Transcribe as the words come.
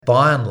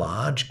By and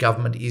large,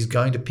 government is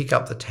going to pick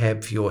up the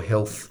tab for your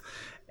health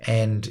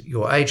and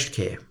your aged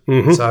care.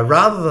 Mm-hmm. So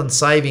rather than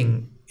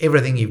saving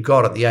everything you've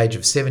got at the age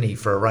of 70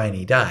 for a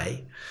rainy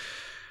day,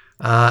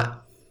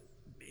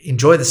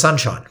 enjoy the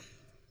sunshine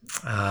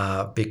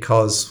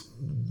because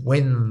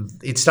when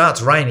it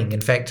starts raining, in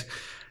fact,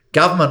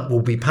 government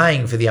will be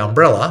paying for the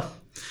umbrella,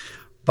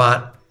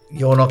 but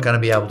you're not going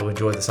to be able to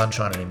enjoy the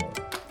sunshine anymore.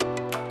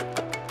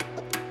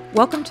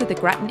 Welcome to the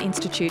Grattan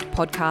Institute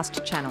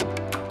podcast channel.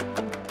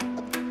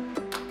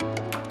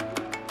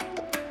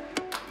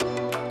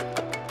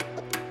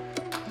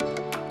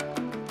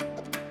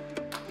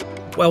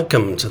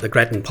 Welcome to the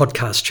Grattan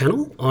podcast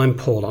channel. I'm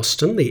Paul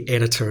Austin, the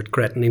editor at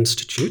Grattan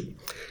Institute,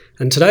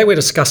 and today we're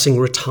discussing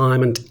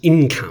retirement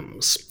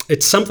incomes.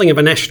 It's something of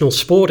a national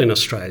sport in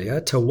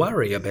Australia to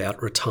worry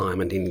about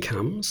retirement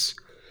incomes.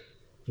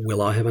 Will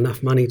I have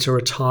enough money to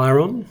retire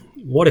on?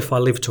 What if I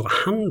live to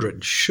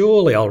 100?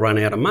 Surely I'll run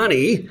out of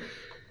money.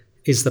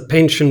 Is the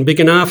pension big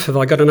enough? Have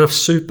I got enough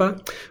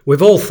super?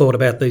 We've all thought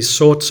about these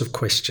sorts of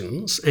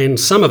questions, and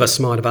some of us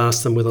might have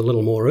asked them with a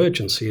little more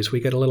urgency as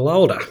we get a little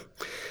older.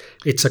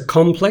 It's a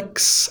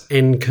complex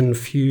and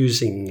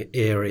confusing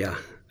area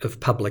of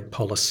public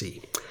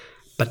policy.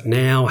 But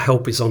now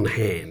help is on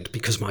hand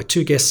because my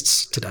two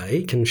guests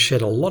today can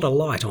shed a lot of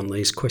light on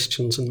these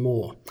questions and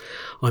more.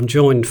 I'm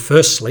joined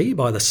firstly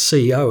by the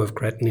CEO of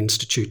Grattan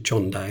Institute,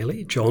 John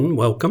Daley. John,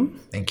 welcome.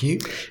 Thank you.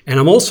 And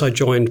I'm also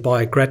joined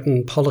by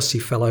Grattan Policy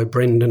Fellow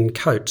Brendan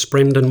Coates.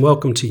 Brendan,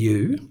 welcome to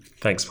you.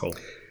 Thanks, Paul.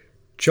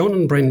 John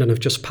and Brendan have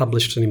just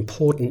published an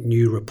important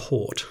new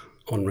report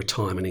on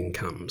retirement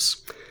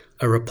incomes.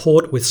 A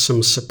report with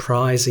some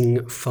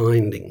surprising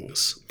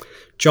findings.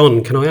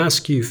 John, can I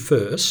ask you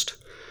first,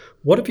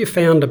 what have you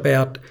found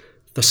about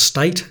the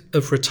state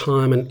of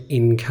retirement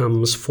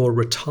incomes for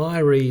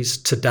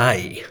retirees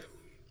today?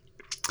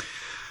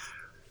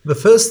 The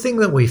first thing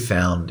that we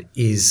found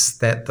is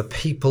that the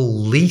people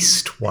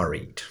least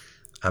worried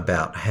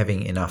about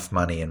having enough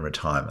money in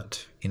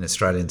retirement in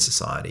Australian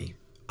society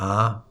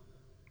are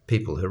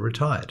people who are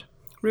retired.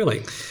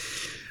 Really?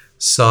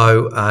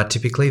 So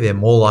typically they're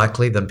more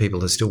likely than people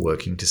who are still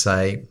working to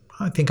say,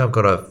 I think I'm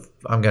going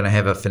to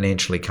have a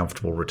financially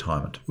comfortable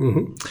retirement.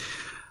 Mm-hmm.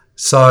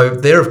 So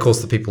they're, of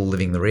course, the people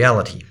living the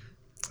reality.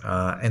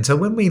 And so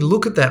when we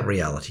look at that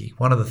reality,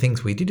 one of the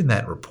things we did in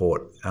that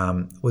report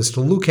was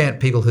to look at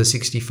people who are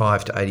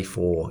 65 to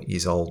 84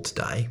 years old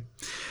today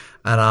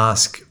and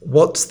ask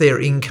what's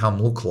their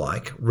income look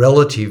like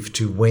relative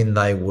to when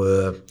they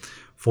were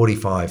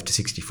 45 to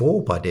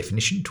 64, by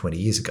definition, 20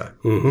 years ago.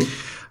 Mm-hmm.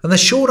 And the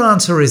short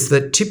answer is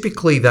that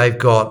typically they've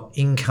got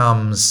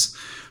incomes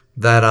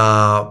that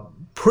are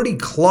pretty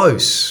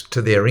close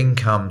to their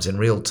incomes in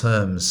real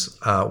terms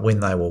when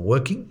they were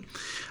working.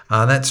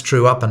 That's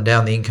true up and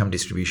down the income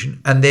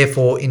distribution. And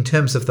therefore, in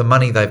terms of the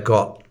money they've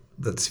got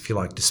that's, if you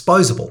like,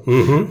 disposable,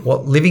 mm-hmm.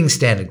 what living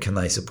standard can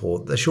they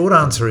support? The short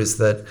answer is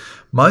that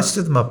most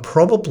of them are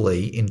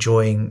probably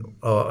enjoying,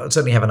 or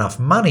certainly have enough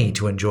money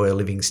to enjoy a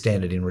living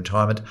standard in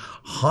retirement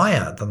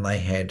higher than they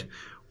had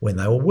when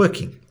they were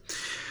working.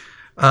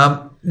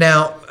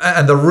 Now,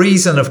 and the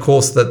reason, of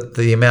course, that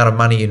the amount of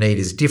money you need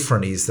is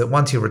different is that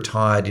once you're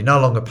retired, you're no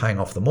longer paying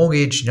off the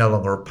mortgage, you're no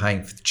longer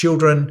paying for the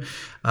children,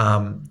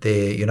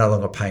 you're no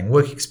longer paying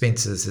work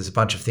expenses. There's a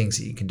bunch of things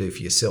that you can do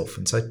for yourself.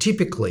 And so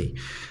typically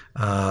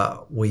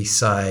we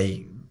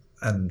say,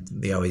 and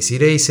the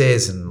OECD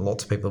says, and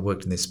lots of people have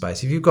worked in this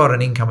space, if you've got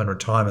an income in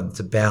retirement that's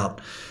about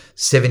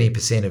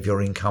 70% of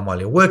your income while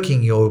you're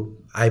working, you're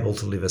able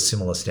to live a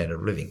similar standard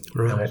of living.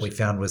 Right. And what we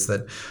found was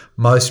that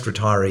most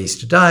retirees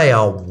today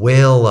are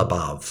well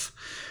above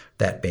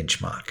that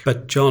benchmark.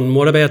 But John,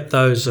 what about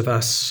those of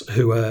us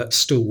who are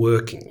still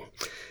working,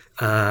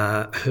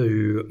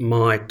 who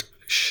might,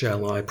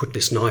 shall I put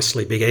this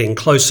nicely, be getting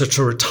closer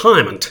to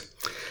retirement?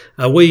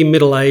 Are we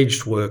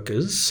middle-aged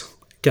workers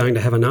going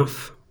to have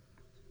enough?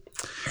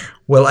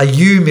 Well, are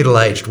you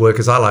middle-aged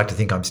workers? I like to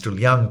think I'm still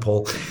young,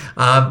 Paul.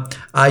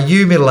 Are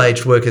you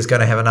middle-aged workers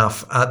going to have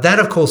enough? That,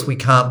 of course, we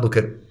can't look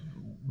at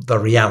the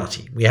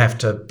reality. We have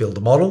to build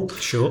a model.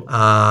 Sure.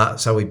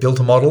 So we built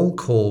a model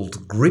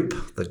called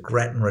GRIP, the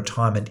Grattan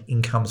Retirement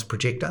Incomes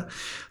Projector,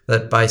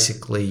 that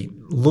basically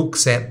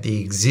looks at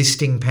the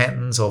existing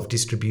patterns of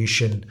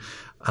distribution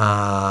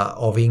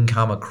of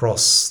income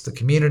across the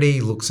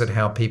community, looks at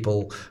how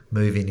people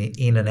move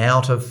in and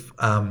out of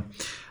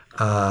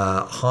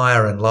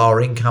higher and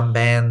lower income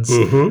bands,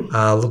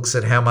 mm-hmm. Looks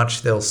at how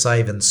much they'll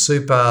save in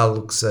super,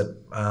 looks at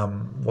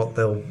what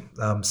they'll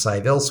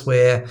save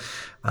elsewhere,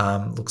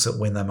 looks at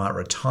when they might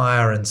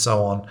retire and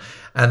so on,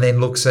 and then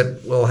looks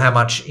at, well, how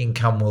much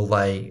income will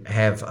they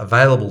have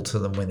available to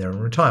them when they're in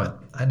retirement.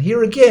 And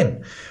here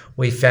again,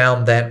 we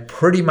found that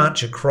pretty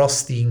much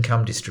across the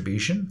income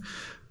distribution,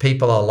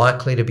 people are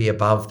likely to be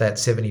above that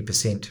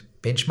 70%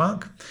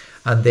 benchmark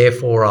and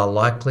therefore are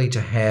likely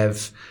to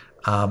have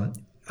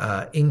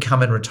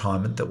income in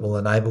retirement that will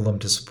enable them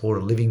to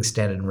support a living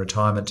standard in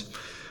retirement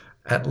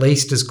at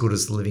least as good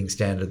as the living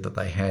standard that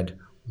they had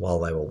while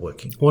they were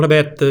working. What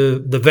about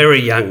the very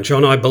young,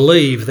 John? I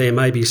believe there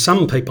may be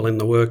some people in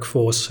the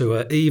workforce who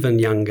are even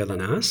younger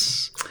than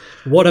us.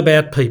 What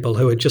about people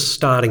who are just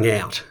starting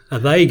out? Are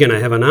they going to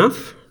have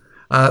enough?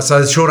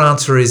 So the short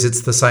answer is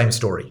it's the same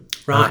story.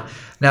 Right.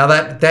 Now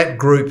that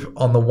group,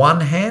 on the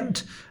one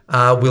hand,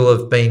 will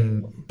have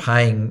been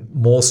paying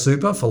more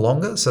super for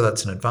longer, so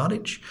that's an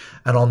advantage.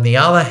 And on the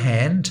other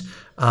hand,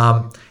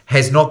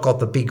 has not got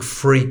the big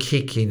free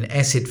kick in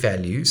asset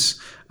values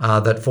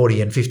that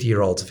 40 and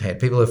 50-year-olds have had.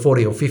 People who are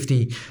 40 or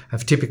 50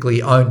 have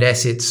typically owned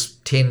assets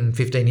 10,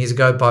 15 years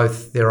ago,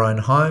 both their own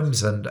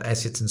homes and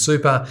assets in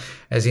super.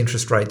 As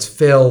interest rates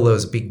fell, there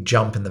was a big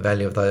jump in the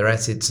value of their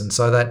assets. And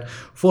so that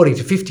 40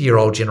 to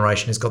 50-year-old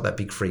generation has got that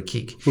big free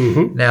kick.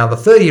 Mm-hmm. Now, the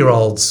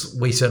 30-year-olds,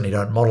 we certainly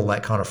don't model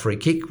that kind of free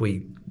kick.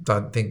 We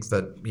don't think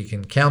that you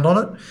can count on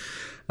it.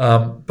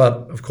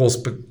 But, of course,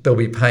 they'll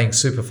be paying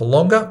super for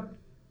longer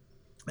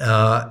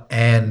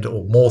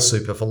or more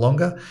super for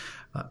longer.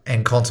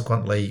 And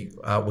consequently,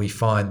 we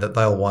find that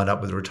they'll wind up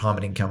with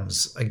retirement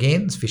incomes,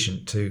 again,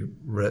 sufficient to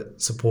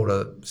support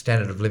a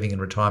standard of living in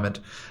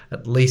retirement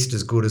at least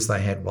as good as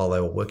they had while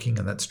they were working.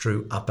 And that's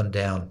true up and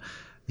down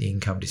the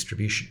income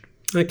distribution.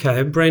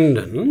 Okay,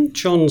 Brendan,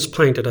 John's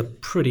painted a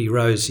pretty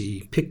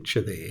rosy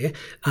picture there,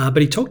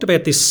 but he talked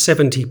about this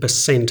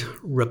 70%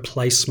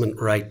 replacement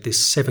rate,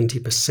 this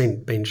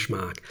 70%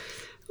 benchmark.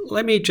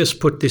 Let me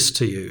just put this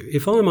to you.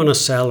 If I'm on a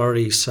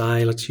salary,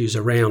 say, let's use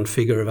a round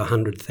figure of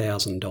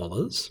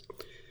 $100,000,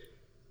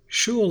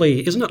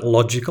 surely isn't it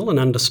logical and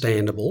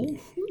understandable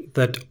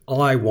that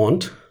I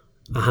want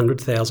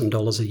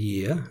 $100,000 a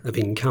year of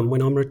income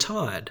when I'm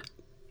retired?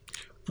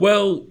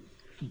 Well,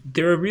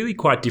 there are really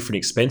quite different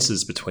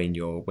expenses between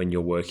when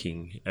you're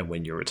working and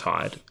when you're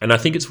retired. And I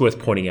think it's worth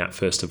pointing out,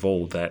 first of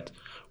all, that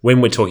when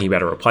we're talking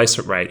about a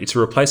replacement rate, it's a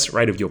replacement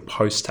rate of your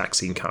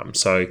post-tax income.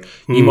 So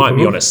you might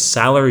be on a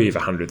salary of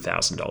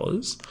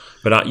 $100,000,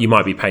 but you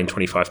might be paying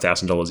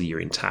 $25,000 a year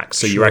in tax.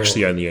 So you're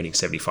actually only earning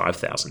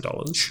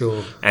 $75,000.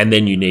 Sure. And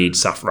then you need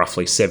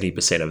roughly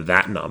 70% of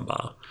that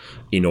number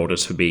in order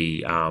to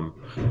be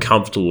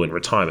comfortable in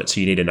retirement.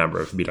 So you need a number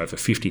of a bit over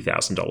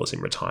 $50,000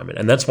 in retirement.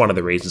 And that's one of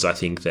the reasons I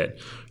think that,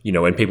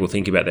 when people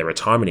think about their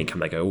retirement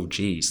income, they go, oh,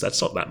 geez,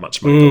 that's not that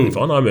much money to live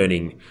on. I'm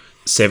earning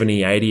 $70,000,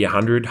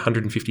 $80,000,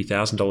 $100,000,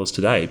 $150,000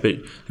 today. But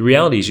the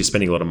reality is you're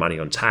spending a lot of money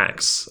on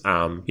tax,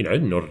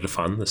 in order to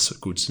fund the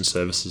goods and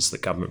services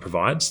that government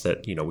provides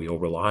that, we all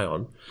rely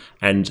on.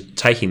 And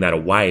taking that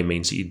away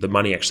means that the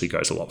money actually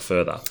goes a lot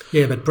further.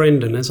 Yeah, but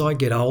Brendan, as I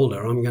get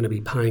older, I'm going to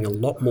be paying a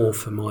lot more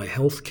for my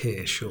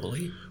healthcare,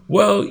 surely.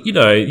 Well,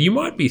 you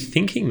might be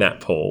thinking that,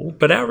 Paul,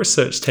 but our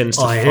research tends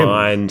to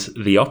find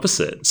the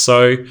opposite.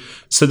 So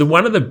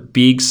one of the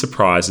big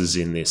surprises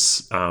in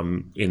this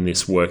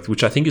work,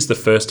 which I think is the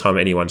first time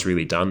anyone's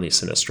really done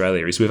this in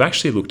Australia, is we've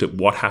actually looked at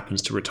what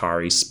happens to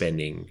retirees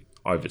spending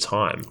over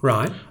time,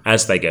 right,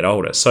 as they get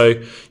older.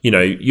 So,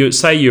 you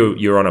say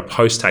you're on a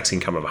post-tax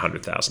income of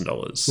 $100,000,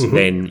 mm-hmm.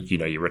 then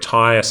you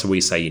retire. So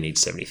we say you need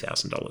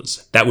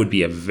 $70,000. That would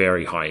be a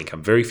very high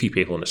income. Very few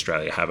people in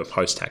Australia have a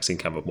post-tax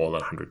income of more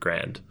than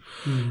 $100,000.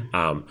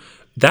 Mm.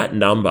 That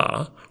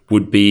number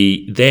would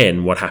be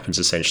then what happens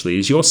essentially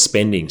is your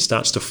spending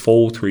starts to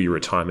fall through your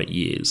retirement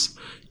years,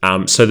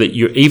 so that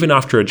you're even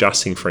after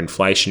adjusting for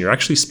inflation, you're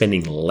actually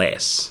spending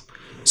less.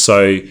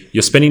 So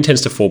your spending tends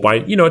to fall by,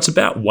 it's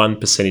about 1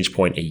 percentage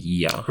point a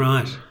year.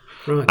 Right.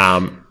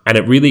 And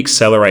it really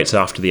accelerates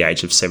after the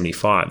age of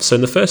 75. So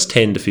in the first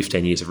 10 to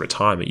 15 years of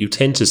retirement, you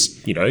tend to,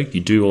 you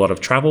do a lot of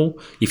travel.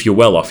 If you're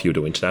well off, you'll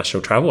do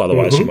international travel.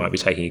 Otherwise, mm-hmm. you might be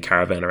taking a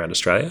caravan around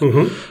Australia.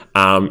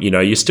 Mm-hmm.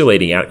 You're still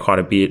eating out quite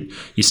a bit.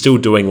 You're still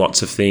doing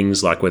lots of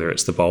things like whether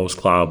it's the bowls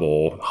club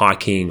or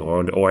hiking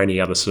or any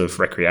other sort of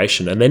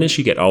recreation. And then as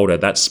you get older,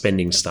 that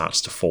spending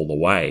starts to fall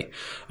away.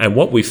 And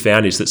what we've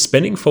found is that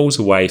spending falls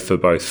away for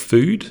both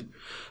food,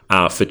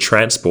 for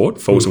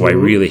transport, falls mm-hmm. away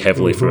really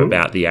heavily mm-hmm. from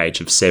about the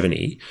age of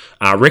 70.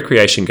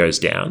 Recreation goes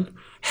down.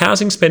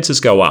 Housing expenses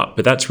go up,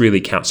 but that's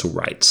really council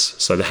rates.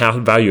 So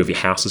the value of your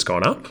house has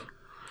gone up,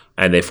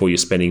 and therefore you're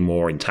spending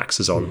more in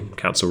taxes on mm-hmm.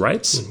 council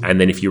rates. Mm-hmm. And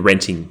then if you're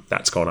renting,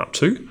 that's gone up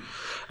too.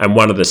 And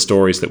one of the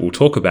stories that we'll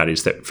talk about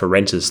is that for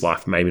renters,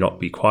 life may not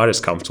be quite as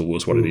comfortable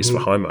as what mm-hmm. it is for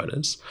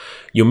homeowners.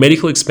 Your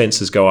medical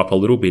expenses go up a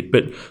little bit,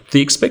 but the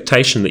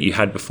expectation that you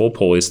had before,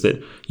 Paul, is that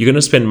you're going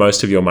to spend a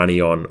lot of your money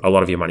on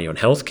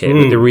healthcare.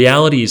 Mm. But the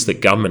reality is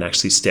that government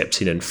actually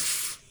steps in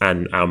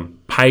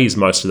and pays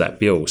most of that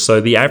bill. So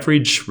the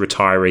average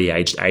retiree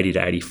aged 80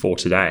 to 84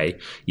 today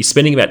is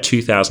spending about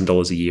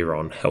 $2,000 a year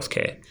on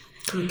healthcare.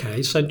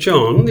 Okay, so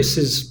John, this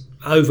is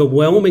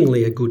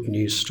overwhelmingly a good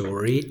news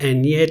story,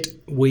 and yet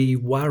we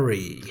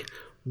worry.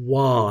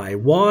 Why?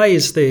 Why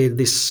is there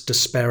this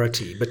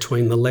disparity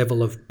between the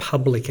level of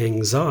public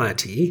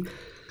anxiety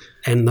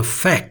and the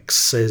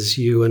facts as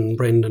you and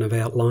Brendan have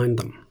outlined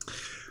them?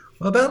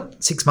 Well,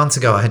 about 6 months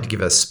ago, I had to give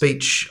a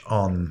speech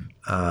on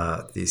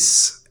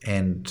this,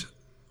 and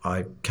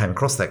I came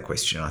across that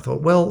question. I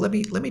thought, well, let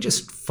me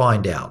just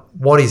find out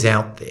what is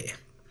out there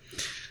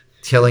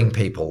telling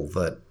people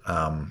that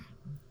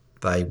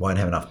they won't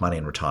have enough money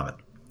in retirement.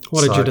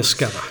 What did you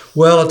discover?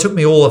 Well, it took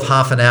me all of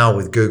half an hour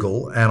with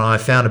Google, and I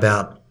found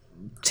about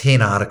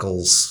 10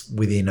 articles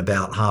within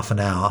about half an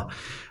hour,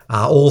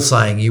 all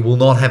saying you will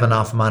not have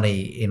enough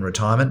money in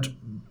retirement,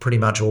 pretty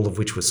much all of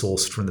which were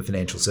sourced from the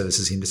financial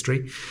services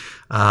industry.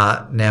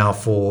 Now,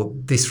 for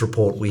this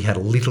report, we had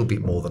a little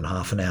bit more than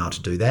half an hour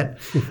to do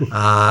that.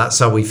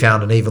 So we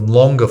found an even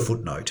longer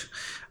footnote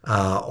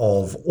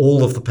of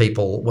all of the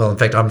people. Well, in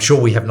fact, I'm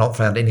sure we have not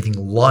found anything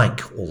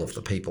like all of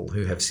the people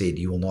who have said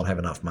you will not have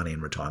enough money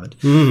in retirement.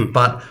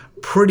 But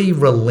pretty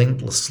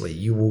relentlessly,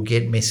 you will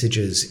get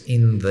messages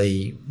in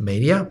the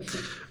media,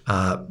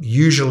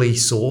 usually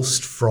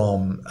sourced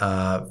from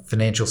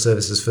financial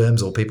services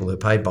firms or people who are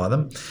paid by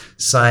them,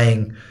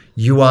 saying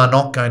you are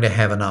not going to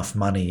have enough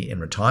money in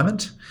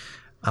retirement.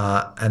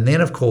 And then,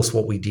 of course,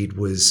 what we did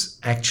was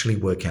actually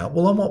work out,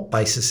 well, on what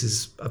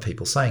basis are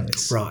people saying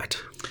this? Right.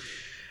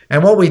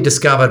 And what we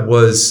discovered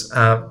was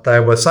they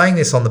were saying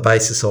this on the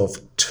basis of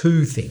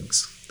two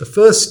things. The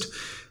first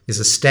is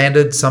a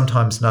standard,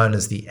 sometimes known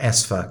as the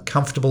ASFA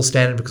Comfortable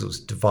Standard, because it was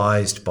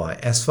devised by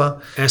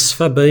ASFA.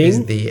 ASFA being?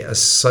 Is the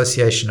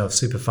Association of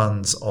Super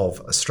Funds of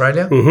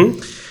Australia.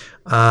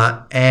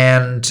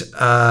 And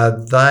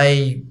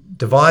they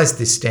devised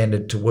this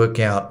standard to work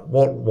out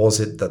what was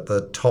it that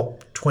the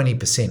top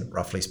 20%,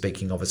 roughly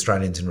speaking, of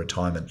Australians in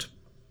retirement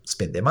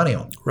spent their money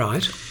on.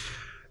 Right.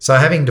 So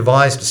having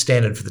devised a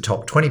standard for the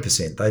top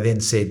 20%, they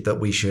then said that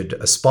we should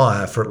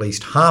aspire for at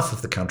least half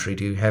of the country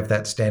to have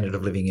that standard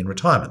of living in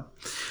retirement.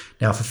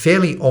 Now, for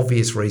fairly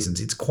obvious reasons,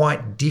 it's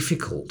quite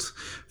difficult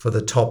for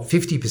the top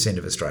 50%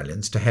 of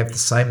Australians to have the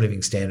same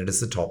living standard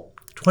as the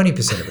top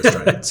 20% of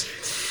Australians.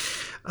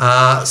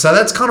 So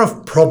that's kind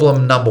of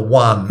problem number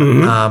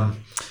one.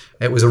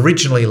 It was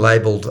originally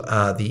labelled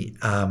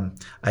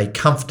a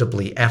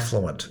comfortably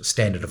affluent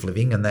standard of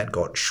living, and that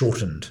got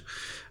shortened.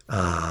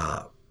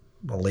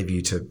 I'll leave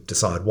you to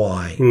decide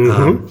why,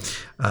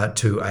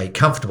 to a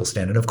comfortable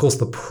standard. Of course,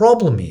 the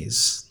problem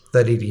is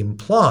that it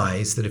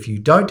implies that if you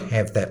don't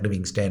have that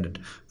living standard,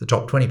 the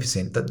top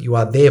 20%, that you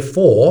are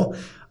therefore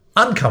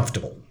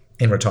uncomfortable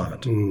in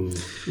retirement.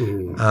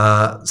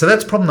 So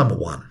that's problem number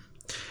one.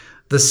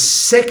 The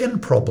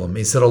second problem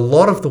is that a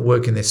lot of the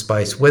work in this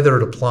space, whether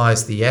it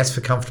applies the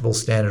ASFA Comfortable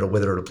Standard or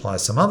whether it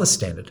applies some other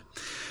standard,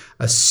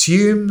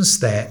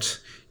 assumes that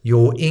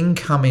your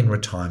income in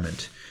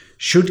retirement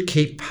should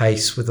keep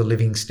pace with the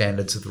living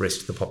standards of the rest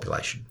of the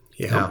population.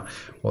 Yeah. Now,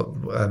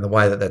 and the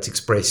way that that's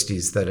expressed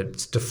is that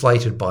it's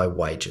deflated by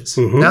wages.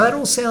 Now, that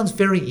all sounds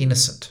very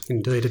innocent.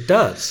 Indeed, it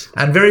does.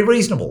 And very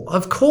reasonable.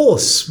 Of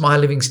course, my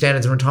living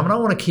standards in retirement, I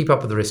want to keep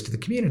up with the rest of the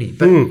community.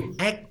 But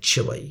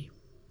actually,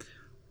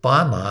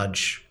 by and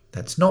large,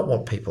 that's not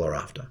what people are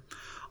after.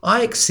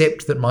 I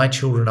accept that my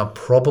children are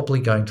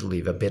probably going to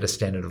live a better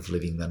standard of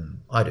living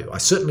than I do. I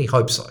certainly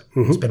hope so.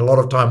 I spend a lot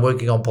of time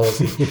working on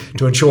policy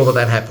to ensure that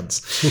that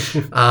happens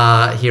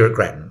here at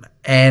Grattan.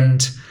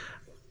 And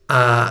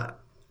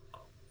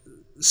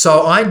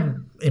so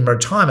I'm in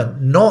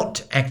retirement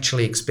not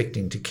actually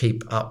expecting to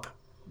keep up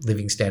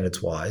living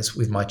standards-wise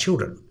with my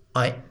children.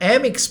 I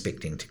am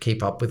expecting to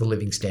keep up with the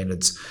living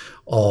standards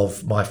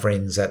of my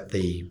friends at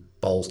the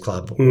Bowls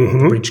Club or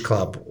the Bridge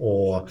Club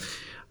or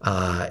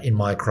in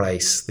my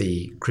case,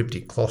 the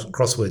Cryptic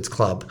Crosswords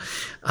Club.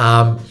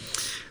 I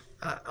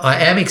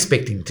am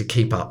expecting to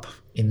keep up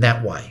in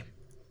that way.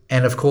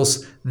 And of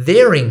course,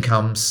 their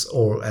incomes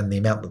and the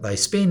amount that they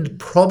spend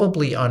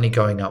probably only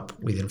going up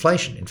with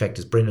inflation. In fact,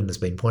 as Brendan has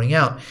been pointing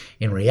out,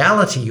 in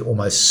reality,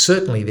 almost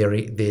certainly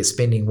their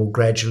spending will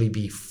gradually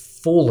be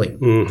falling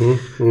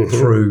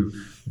through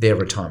their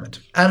retirement.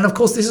 And of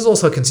course, this is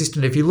also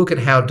consistent if you look at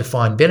how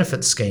defined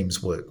benefit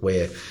schemes work,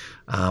 where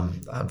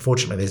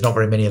unfortunately, there's not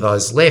very many of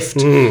those left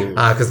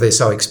because they're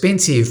so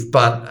expensive.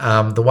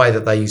 But the way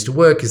that they used to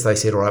work is they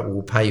said, all right,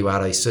 we'll pay you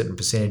out a certain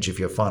percentage of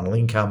your final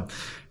income,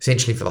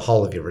 essentially for the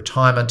whole of your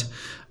retirement.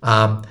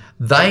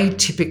 They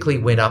typically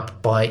went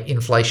up by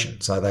inflation.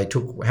 So they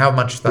took how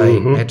much they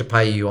had to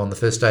pay you on the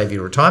first day of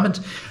your retirement,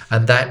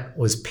 and that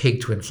was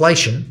pegged to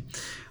inflation.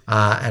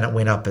 And it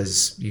went up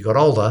as you got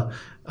older.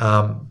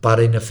 But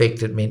in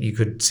effect, it meant you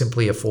could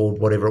simply afford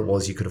whatever it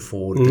was you could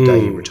afford the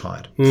day you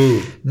retired.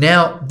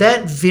 Now,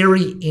 that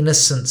very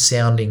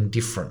innocent-sounding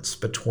difference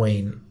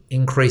between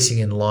increasing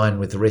in line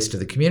with the rest of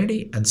the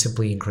community and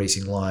simply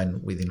increasing in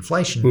line with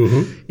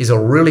inflation is a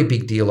really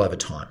big deal over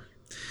time.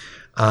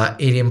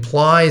 It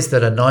implies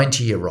that a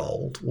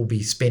 90-year-old will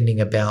be spending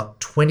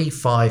about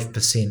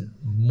 25%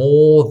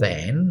 more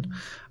than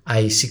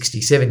a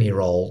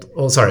 67-year-old,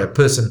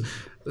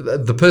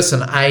 the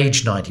person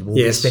aged 90 will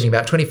be spending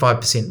about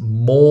 25%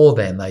 more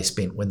than they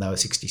spent when they were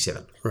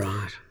 67.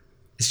 Right.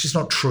 It's just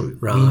not true.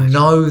 Right. We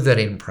know that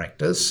in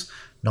practice,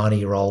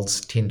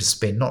 90-year-olds tend to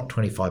spend not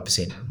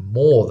 25%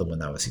 more than when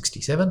they were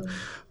 67,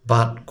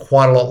 but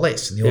quite a lot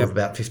less, in the order of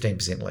about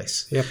 15%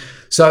 less. Yep.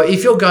 So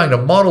if you're going to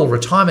model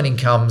retirement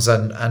incomes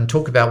and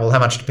talk about, well, how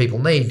much do people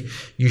need,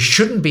 you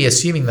shouldn't be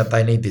assuming that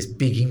they need this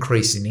big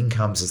increase in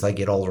incomes as they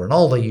get older and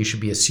older. You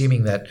should be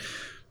assuming that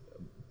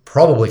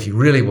probably, if you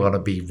really want to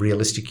be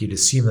realistic, you'd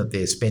assume that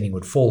their spending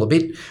would fall a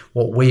bit.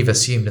 What we've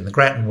assumed in the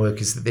Grattan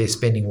work is that their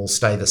spending will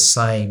stay the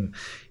same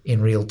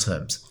in real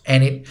terms.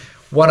 And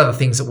one of the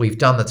things that we've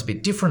done that's a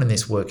bit different in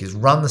this work is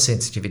run the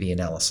sensitivity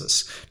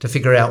analysis to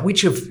figure out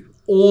which of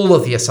all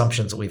of the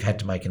assumptions that we've had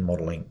to make in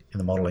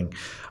the modelling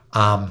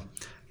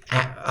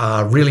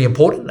are really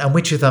important, and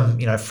which of them,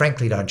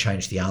 frankly, don't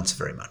change the answer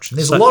very much. And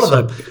there's a lot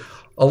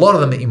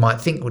of them that you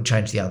might think would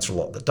change the answer a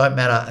lot that don't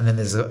matter, and then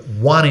there's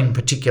one in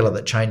particular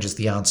that changes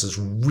the answers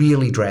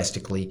really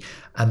drastically,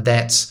 and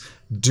that's,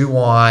 do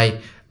I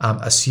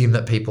assume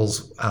that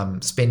people's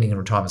spending in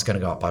retirement is going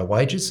to go up by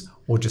wages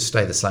or just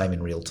stay the same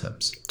in real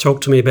terms?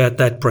 Talk to me about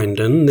that,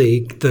 Brendan.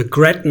 The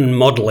Grattan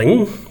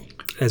modelling,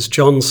 as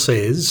John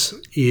says,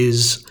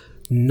 is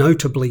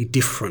notably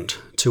different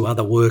to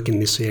other work in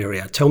this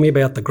area. Tell me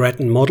about the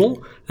Grattan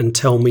model and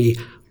tell me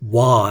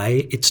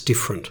why it's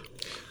different.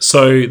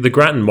 So the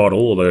Grattan model,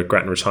 or the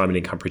Grattan Retirement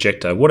Income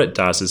Projector, what it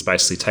does is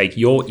basically take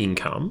your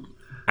income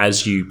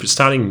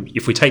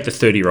if we take the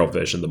 30-year-old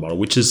version of the model,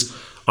 which is,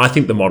 I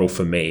think, the model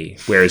for me,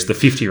 whereas the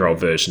 50-year-old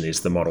version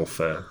is the model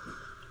for,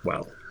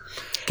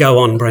 Go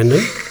on,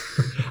 Brendan.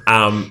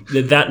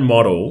 That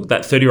model,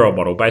 that 30-year-old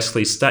model,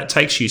 basically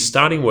takes you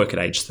starting work at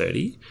age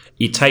 30.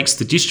 It takes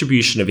the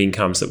distribution of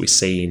incomes that we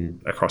see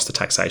across the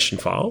taxation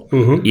file,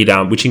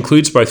 which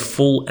includes both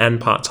full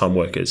and part-time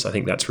workers. I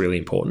think that's really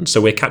important.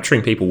 So we're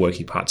capturing people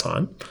working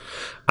part-time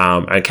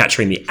and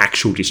capturing the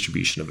actual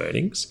distribution of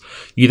earnings.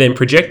 You then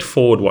project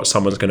forward what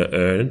someone's going to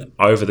earn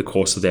over the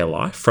course of their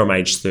life from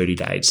age 30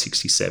 to age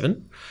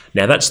 67.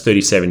 Now, that's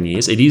 37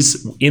 years. It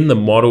is, in the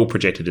model,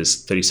 projected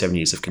as 37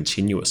 years of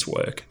continuous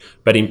work.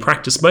 But in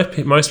practice,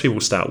 most people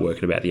start work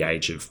at about the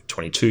age of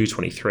 22,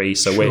 23.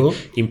 So we're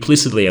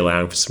implicitly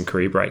allowing for some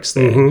career breaks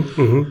there.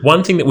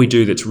 One thing that we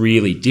do that's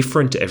really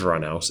different to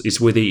everyone else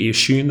is we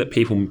assume that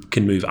people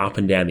can move up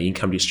and down the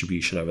income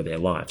distribution over their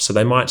life. So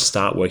they might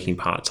start working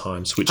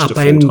part-time, switch to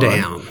full-time. Up and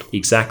down.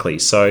 Exactly.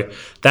 So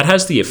that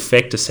has the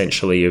effect,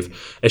 essentially, of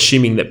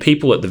assuming that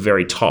people at the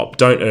very top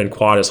don't earn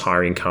quite as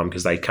high income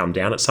because they come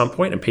down at some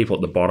point, and people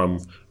at the bottom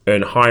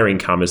earn higher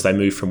income as they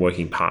move from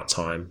working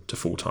part-time to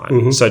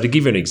full-time. So to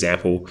give you an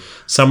example,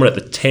 someone at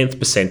the 10th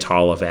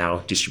percentile of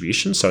our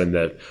distribution, so in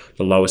the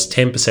lowest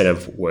 10%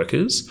 of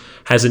workers,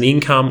 has an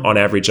income on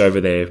average over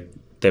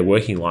their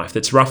working life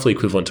that's roughly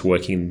equivalent to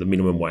working the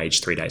minimum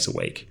wage 3 days a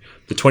week.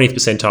 The 20th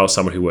percentile is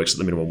someone who works at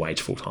the minimum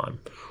wage full-time.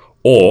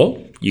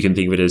 Or you can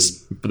think of it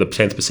as the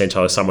 10th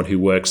percentile is someone who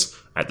works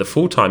at the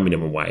full-time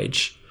minimum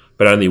wage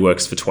but only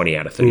works for 20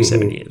 out of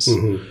 37 years.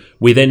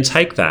 We then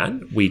take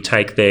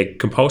their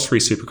compulsory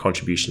super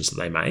contributions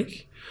that they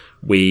make,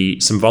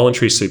 some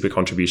voluntary super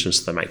contributions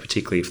that they make,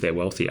 particularly if they're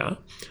wealthier,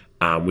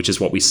 which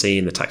is what we see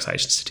in the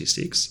taxation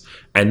statistics.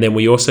 And then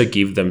we also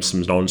give them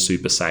some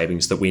non-super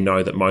savings that we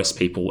know that most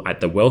people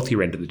at the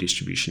wealthier end of the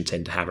distribution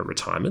tend to have at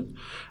retirement.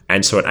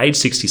 And so at age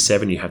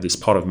 67, you have this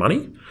pot of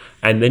money,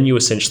 and then you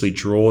essentially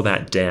draw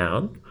that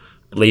down,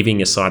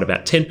 leaving aside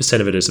about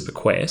 10% of it as a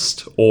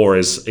bequest or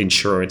as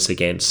insurance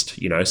against,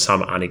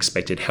 some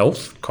unexpected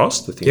health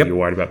cost, the thing you were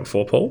worried about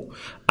before, Paul,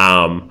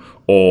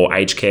 or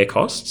aged care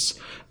costs.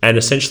 And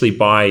essentially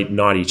by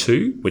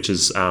 92, which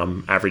is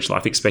average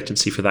life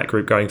expectancy for that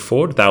group going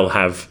forward, they'll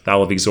have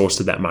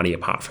exhausted that money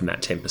apart from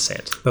that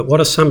 10%. But what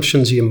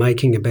assumptions are you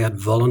making about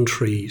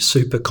voluntary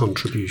super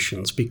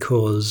contributions?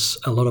 Because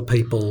a lot of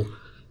people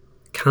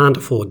can't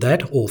afford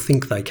that or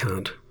think they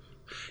can't.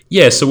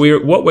 Yeah, so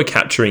what we're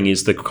capturing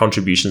is the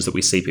contributions that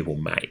we see people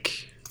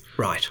make.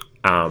 Right.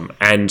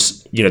 And,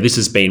 this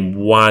has been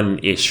one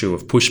issue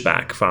of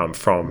pushback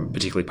from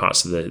particularly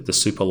parts of the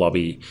super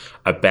lobby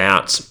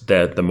about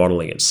the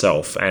modelling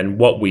itself. And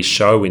what we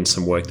show in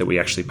some work that we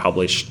actually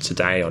published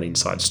today on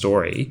Inside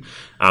Story,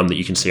 that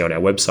you can see on our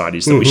website,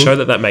 is that we show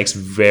that makes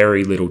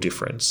very little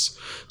difference.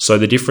 So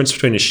the difference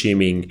between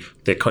assuming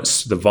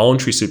the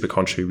voluntary super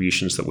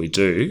contributions that we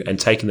do and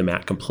taking them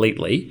out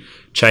completely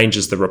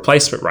changes the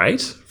replacement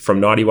rate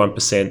from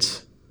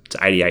 91% to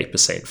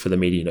 88% for the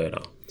median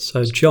earner.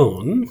 So,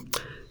 John,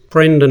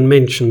 Brendan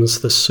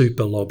mentions the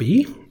super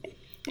lobby.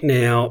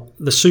 Now,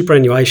 the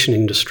superannuation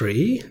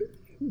industry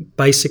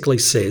basically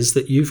says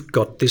that you've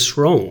got this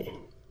wrong.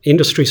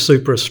 Industry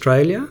Super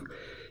Australia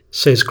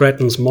says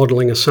Grattan's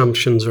modelling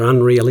assumptions are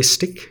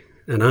unrealistic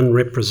and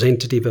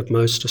unrepresentative of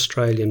most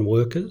Australian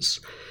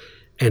workers.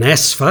 And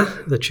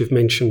ASFA, that you've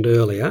mentioned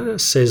earlier,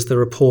 says the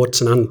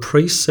report's an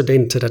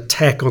unprecedented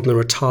attack on the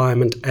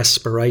retirement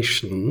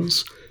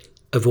aspirations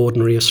of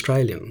ordinary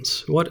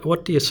Australians.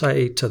 What do you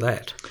say to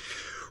that?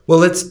 Well,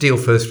 let's deal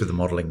first with the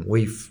modelling.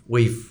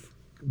 We've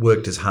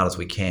worked as hard as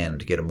we can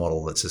to get a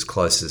model that's as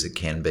close as it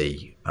can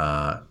be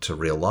to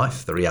real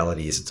life. The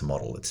reality is it's a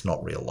model. It's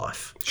not real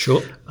life.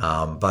 Sure.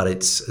 But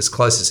it's as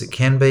close as it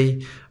can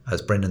be.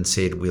 As Brendan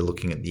said, we're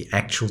looking at the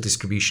actual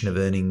distribution of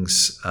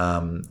earnings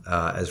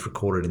as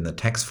recorded in the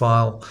tax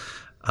file,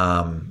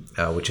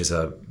 which is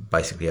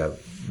basically a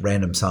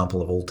random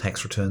sample of all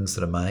tax returns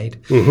that are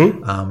made.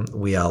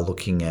 We are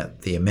looking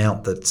at the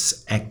amount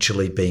that's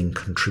actually being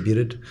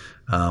contributed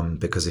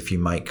because if you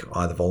make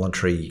either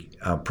voluntary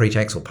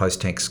pre-tax or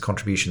post-tax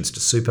contributions to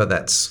super,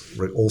 that's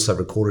also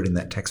recorded in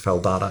that tax file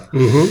data,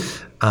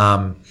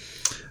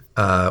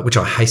 which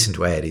I hasten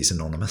to add is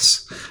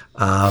anonymous.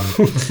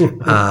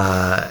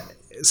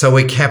 So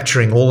we're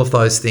capturing all of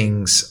those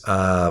things.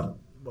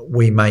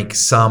 We make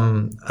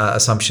some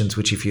assumptions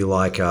which, if you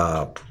like,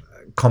 are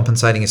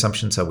compensating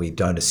assumptions. So we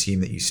don't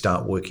assume that you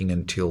start working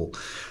until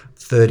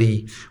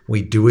 30.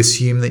 We do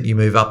assume that you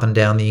move up and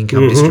down the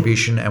income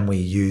distribution, and we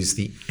use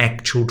the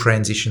actual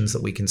transitions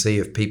that we can see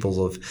of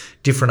people of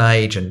different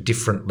age and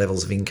different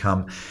levels of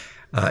income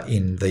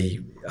in the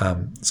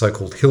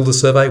so-called Hilda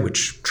survey,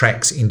 which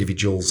tracks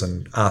individuals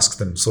and asks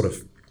them sort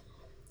of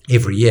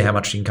every year how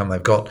much income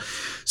they've got.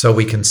 So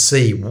we can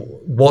see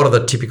what are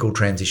the typical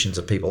transitions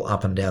of people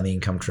up and down the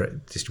income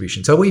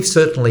distribution. So we've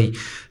certainly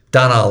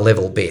done our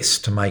level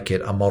best to make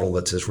it a model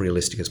that's as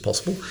realistic as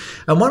possible.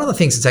 And one of the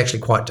things that's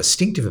actually quite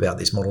distinctive about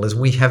this model is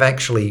we have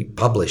actually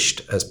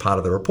published, as part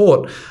of the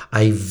report,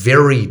 a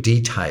very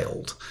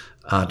detailed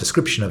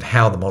description of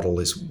how the model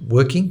is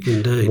working.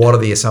 Indeed. What are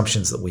the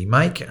assumptions that we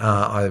make?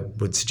 I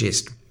would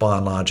suggest, by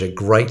and large, a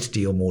great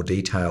deal more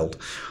detailed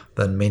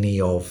than many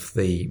of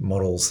the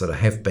models that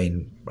have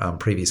been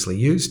previously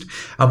used.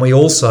 And we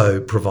also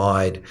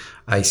provide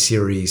a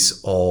series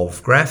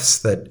of graphs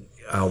that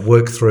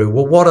work through,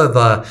 well, what are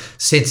the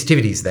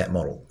sensitivities of that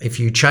model? If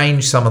you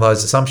change some of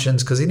those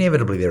assumptions, because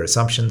inevitably they're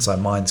assumptions, so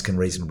minds can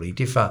reasonably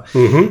differ,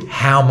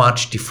 how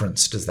much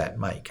difference does that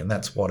make? And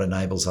that's what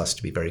enables us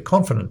to be very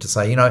confident to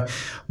say,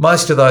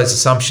 most of those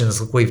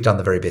assumptions, look, we've done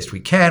the very best we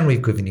can.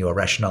 We've given you a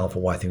rationale for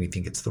why we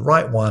think it's the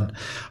right one,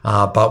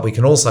 but we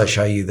can also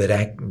show you that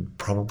it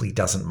probably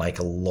doesn't make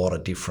a lot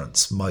of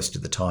difference most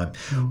of the time,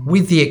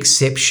 with the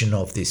exception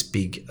of this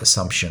big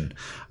assumption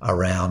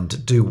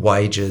around do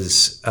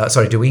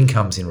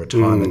incomes in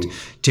retirement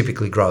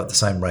typically grow at the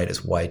same rate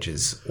as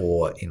wages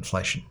or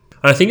inflation.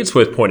 And I think it's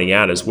worth pointing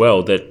out as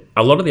well that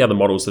a lot of the other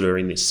models that are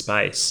in this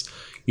space,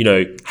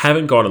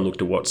 haven't gone and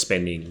looked at what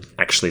spending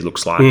actually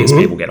looks like as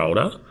people get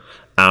older.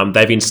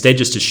 They've instead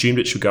just assumed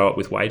it should go up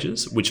with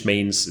wages, which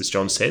means, as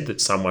John said, that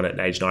someone at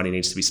age 90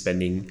 needs to be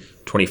spending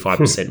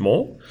 25%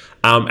 more.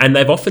 And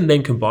they've often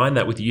then combined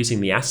that with using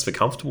the Ask for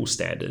Comfortable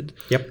standard.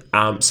 Yep.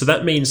 So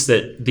that means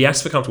that the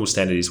Ask for Comfortable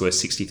standard is worth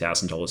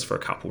 $60,000 for a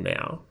couple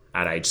now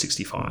at age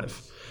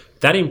 65.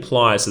 That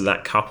implies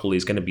that couple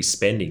is going to be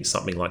spending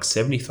something like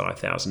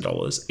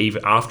 $75,000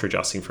 even after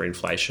adjusting for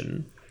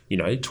inflation,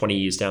 20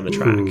 years down the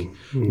track.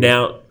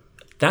 Now,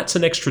 that's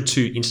an extra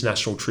 2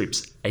 international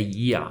trips a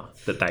year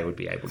that they would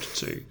be able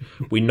to do.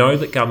 We know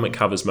that government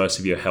covers most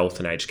of your health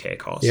and aged care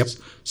costs. Yep.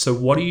 So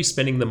what are you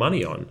spending the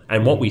money on?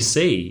 And what we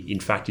see,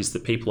 in fact, is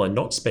that people are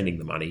not spending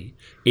the money,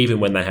 even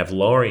when they have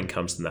lower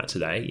incomes than that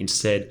today.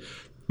 Instead,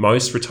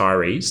 most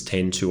retirees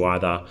tend to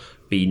either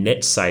be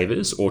net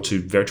savers or to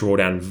draw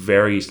down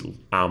very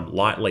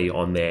lightly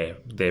on their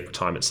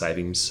retirement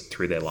savings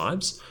through their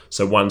lives.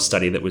 So one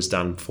study that was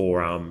done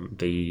for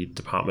the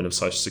Department of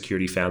Social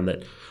Security found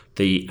that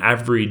the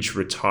average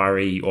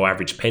retiree or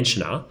average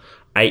pensioner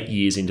 8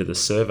 years into the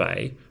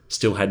survey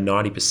still had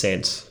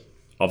 90%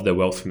 of their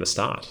wealth from the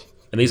start.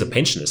 And these are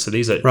pensioners, so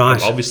these are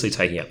obviously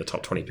taking out the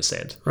top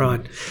 20%.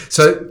 Right.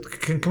 So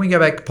can we go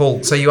back,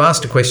 Paul? So you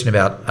asked a question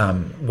about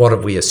what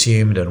have we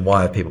assumed and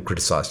why have people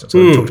criticised it? So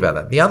we talked about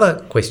that. The other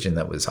question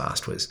that was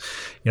asked was,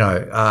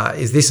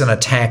 is this an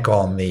attack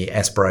on the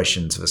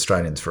aspirations of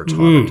Australians for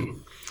retirement?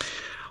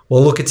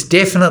 Well, look, it's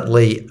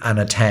definitely an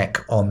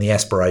attack on the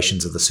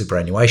aspirations of the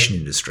superannuation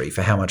industry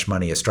for how much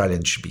money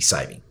Australians should be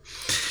saving.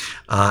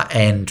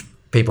 And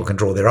people can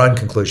draw their own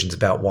conclusions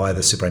about why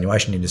the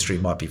superannuation industry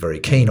might be very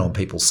keen on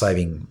people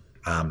saving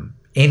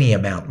any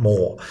amount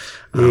more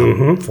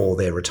for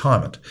their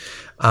retirement.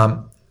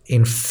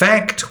 In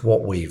fact,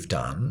 what we've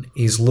done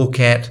is look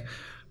at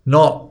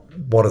not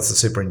what does the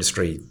super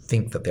industry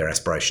think that their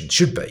aspirations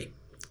should be.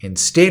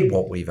 Instead,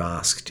 what we've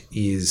asked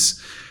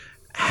is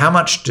how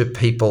much do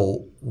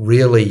people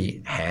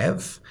really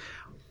have?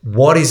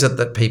 What is it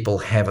that people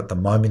have at the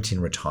moment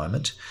in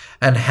retirement?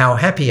 And how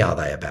happy are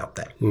they about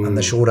that? And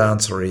the short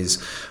answer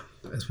is,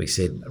 as we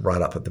said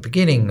right up at the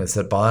beginning, is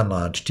that by and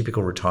large,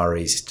 typical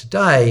retirees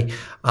today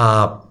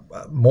are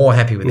more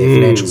happy with their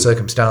financial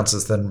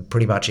circumstances than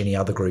pretty much any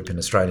other group in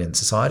Australian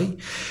society.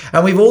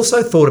 And we've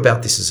also thought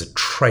about this as a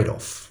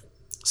trade-off.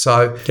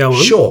 So,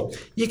 sure,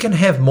 you can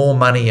have more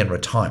money in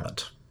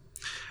retirement.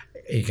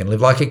 You can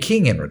live like a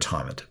king in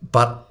retirement,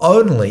 but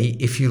only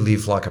if you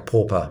live like a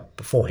pauper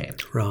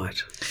beforehand.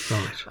 Right.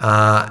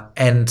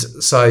 And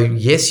so,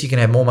 yes, you can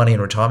have more money in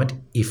retirement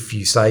if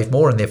you save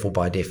more, and therefore,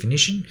 by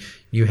definition,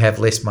 you have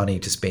less money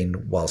to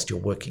spend whilst you're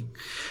working.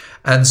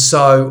 And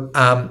so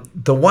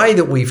the way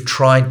that we've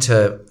tried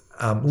to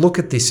look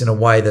at this in a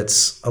way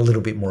that's a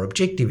little bit more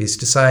objective is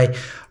to say,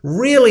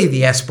 really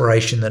the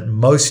aspiration that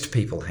most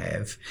people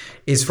have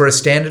is for a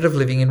standard of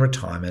living in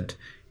retirement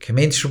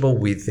commensurable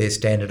with their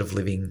standard of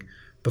living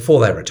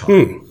before they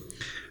retire.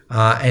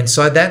 And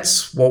so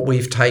that's what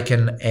we've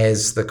taken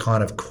as the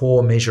kind of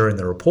core measure in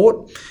the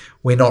report.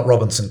 We're not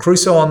Robinson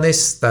Crusoe on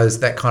this.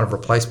 That kind of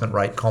replacement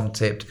rate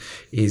concept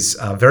is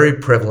very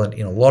prevalent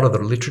in a lot of the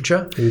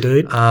literature.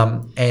 Indeed.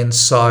 And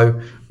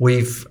so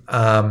we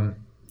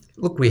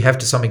have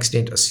to some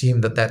extent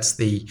assumed that that's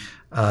the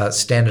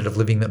standard of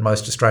living that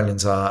most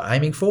Australians are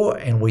aiming for,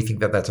 and we think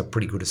that that's a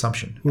pretty good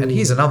assumption. And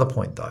here's another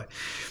point, though.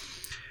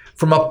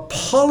 From a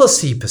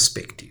policy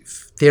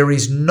perspective, there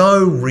is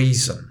no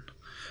reason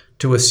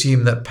to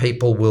assume that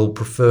people will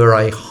prefer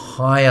a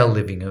higher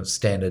living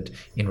standard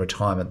in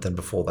retirement than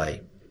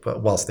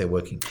whilst they're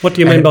working. What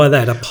do you mean by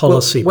that, a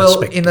policy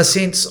perspective? Well, in the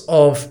sense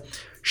of,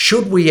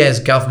 should we as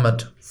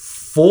government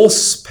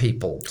force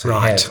people to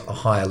have a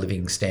higher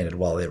living standard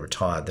while they're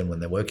retired than when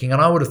they're working?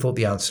 And I would have thought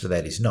the answer to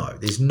that is no.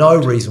 There's no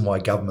reason why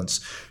governments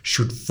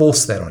should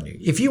force that on you.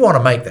 If you want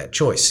to make that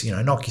choice,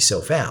 knock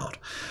yourself out.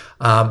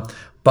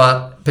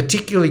 But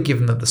particularly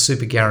given that the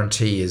super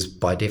guarantee is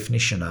by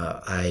definition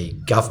a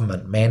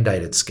government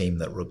mandated scheme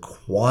that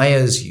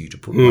requires you to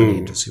put money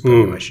into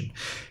superannuation,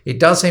 it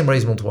does seem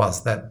reasonable to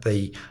us that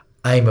the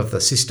aim of the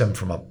system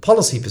from a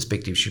policy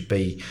perspective should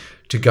be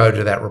to go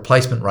to that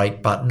replacement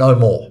rate, but no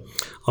more.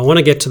 I want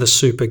to get to the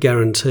super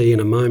guarantee in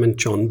a moment,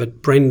 John,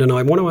 but Brendan,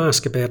 I want to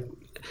ask about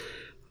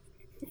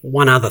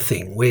one other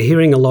thing. We're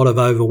hearing a lot of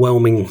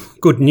overwhelming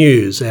good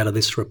news out of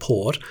this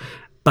report,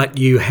 but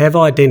you have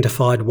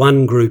identified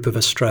one group of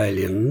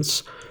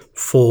Australians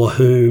for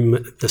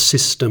whom the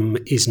system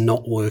is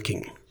not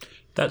working.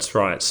 That's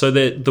right. So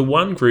the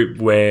one group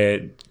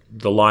where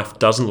the life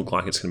doesn't look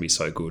like it's going to be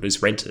so good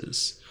is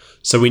renters.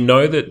 So we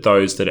know that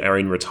those that are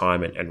in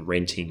retirement and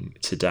renting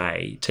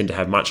today tend to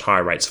have much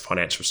higher rates of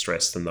financial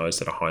stress than those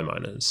that are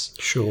homeowners.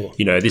 Sure.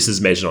 This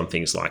is measured on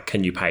things like,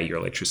 can you pay your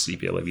electricity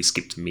bill if you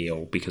skipped a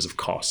meal because of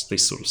cost,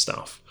 this sort of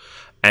stuff.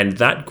 And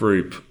that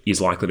group is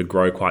likely to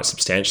grow quite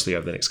substantially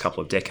over the next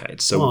couple of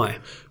decades. So, why?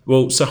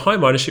 Well, so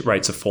home ownership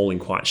rates are falling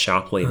quite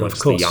sharply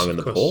amongst the young and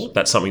the poor.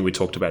 That's something we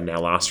talked about in our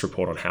last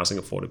report on housing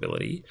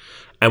affordability.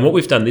 And what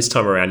we've done this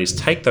time around is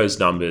take those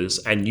numbers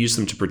and use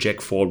them to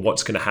project forward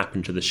what's going to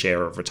happen to the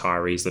share of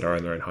retirees that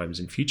own their own homes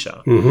in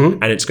future.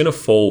 And it's going to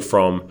fall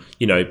from,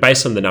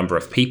 based on the number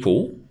of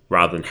people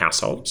rather than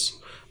households,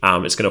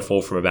 it's going to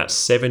fall from about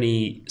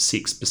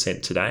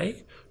 76%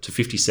 today to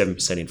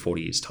 57% in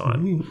 40 years'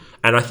 time.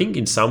 And I think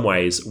in some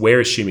ways, we're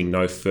assuming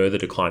no further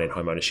decline in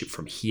home ownership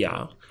from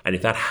here. And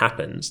if that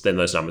happens, then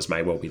those numbers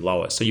may well be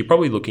lower. So you're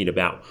probably looking at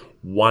about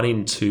 1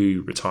 in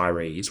 2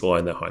 retirees will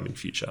own their home in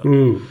future.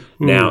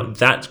 Now,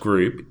 that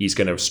group is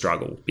going to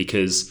struggle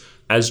because,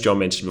 as John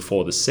mentioned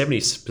before, the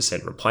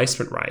 70%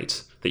 replacement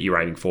rate that you're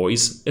aiming for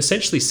is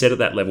essentially set at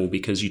that level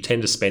because you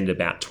tend to spend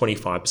about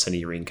 25% of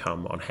your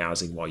income on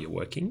housing while you're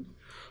working,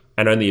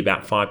 and only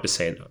about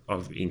 5%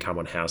 of income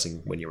on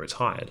housing when you're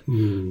retired.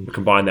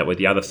 Combine that with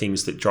the other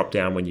things that drop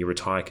down when you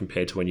retire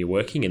compared to when you're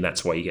working, and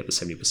that's where you get the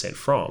 70%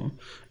 from.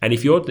 And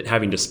if you're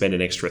having to spend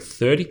an extra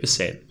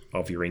 30%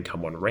 of your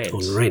income on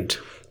rent,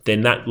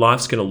 then that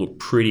life's going to look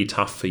pretty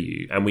tough for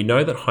you. And we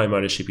know that home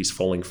ownership is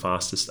falling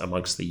fastest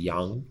amongst the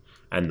young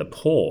and the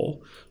poor.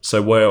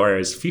 So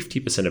whereas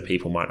 50% of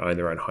people might own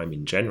their own home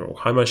in general,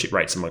 home ownership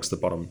rates amongst the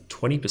bottom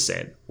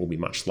 20% will be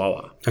much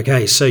lower.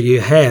 Okay, so you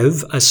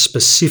have a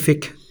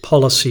specific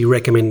policy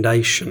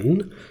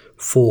recommendation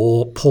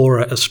for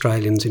poorer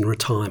Australians in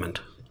retirement.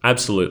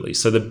 Absolutely.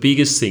 So the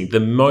biggest thing, the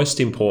most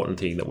important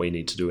thing that we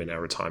need to do in our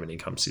retirement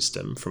income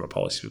system from a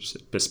policy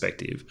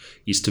perspective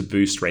is to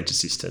boost rent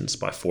assistance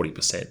by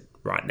 40%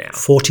 right now.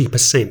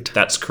 40%?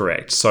 That's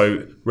correct.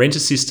 So rent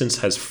assistance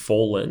has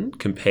fallen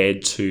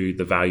compared to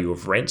the value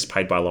of rents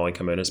paid by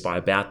low-income earners by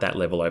about that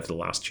level over the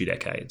last 2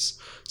 decades.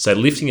 So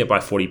lifting it by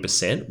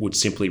 40% would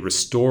simply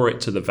restore it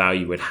to the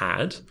value it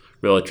had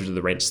relative to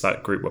the rents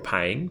that group were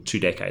paying 2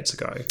 decades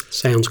ago.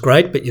 Sounds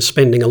great, but you're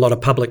spending a lot of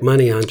public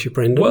money, aren't you,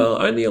 Brendan?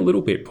 Well, only a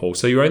little bit, Paul.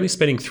 So you're only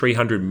spending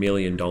 $300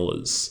 million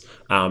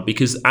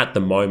because at the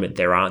moment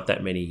there aren't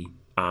that many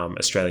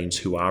Australians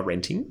who are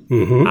renting.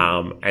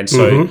 And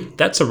so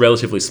that's a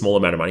relatively small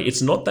amount of money.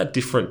 It's not that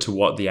different to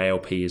what the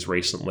ALP has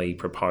recently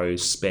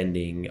proposed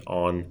spending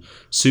on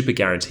super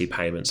guarantee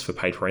payments for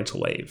paid parental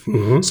leave.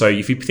 So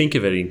if you think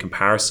of it in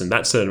comparison,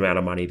 that's an amount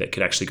of money that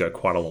could actually go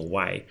quite a long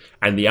way.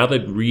 And the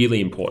other really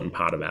important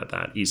part about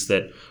that is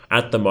that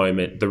at the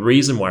moment, the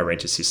reason why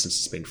rent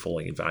assistance has been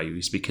falling in value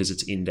is because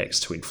it's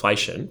indexed to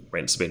inflation.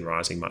 Rents have been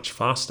rising much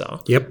faster.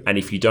 And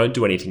if you don't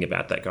do anything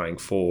about that going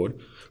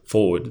forward,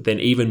 then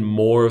even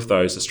more of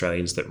those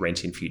Australians that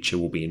rent in future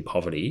will be in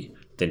poverty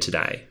than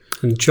today.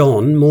 And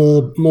John,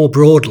 more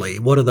broadly,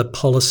 what are the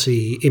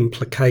policy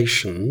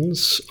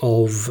implications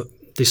of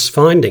this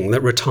finding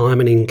that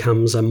retirement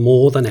incomes are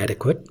more than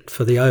adequate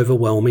for the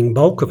overwhelming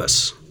bulk of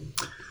us?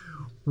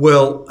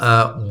 Well,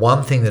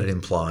 one thing that it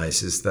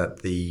implies is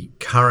that the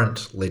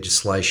current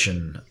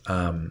legislation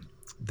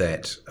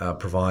that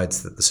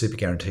provides that the super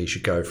guarantee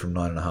should go from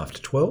 9.5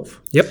 to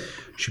 12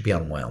 should be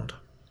unwound.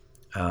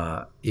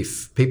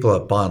 If people are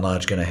by and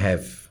large going to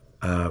have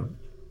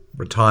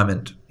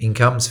retirement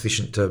income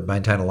sufficient to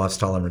maintain a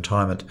lifestyle in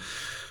retirement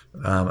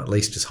at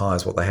least as high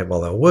as what they had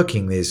while they were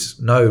working, there's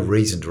no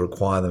reason to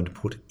require them to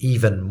put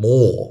even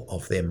more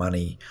of their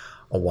money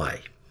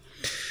away.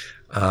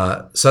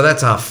 So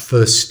that's our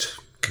first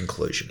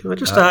conclusion. Can I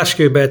just ask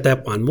you about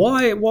that one?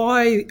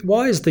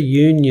 Why is the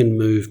union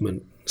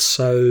movement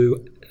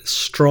so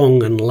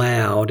strong and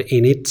loud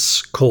in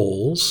its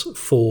calls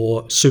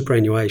for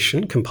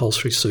superannuation,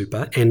 compulsory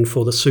super, and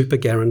for the super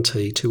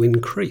guarantee to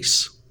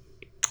increase?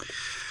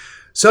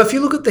 So if you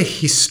look at the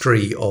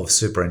history of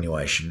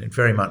superannuation, it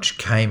very much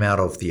came out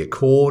of the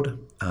Accord.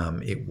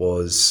 It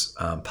was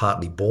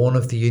partly born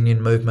of the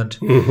union movement.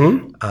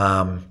 And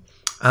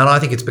I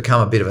think it's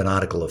become a bit of an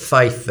article of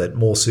faith that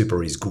more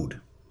super is good.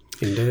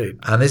 Indeed.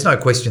 And there's no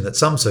question that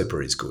some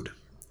super is good.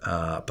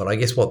 But I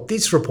guess what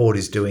this report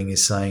is doing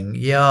is saying,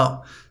 yeah,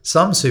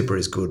 some super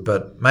is good,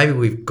 but maybe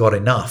we've got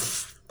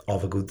enough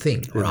of a good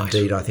thing. Right. And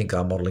indeed, I think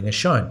our modelling has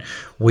shown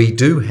we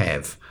do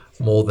have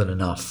more than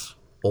enough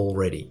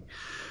already.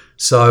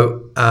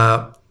 So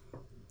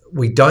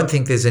we don't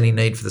think there's any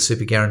need for the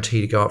super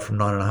guarantee to go up from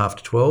 9.5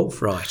 to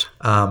 12. Right.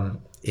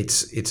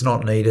 It's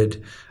not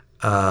needed.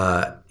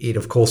 It,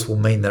 of course, will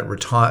mean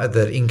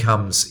that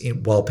incomes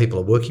while people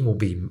are working will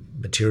be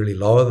materially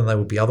lower than they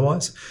would be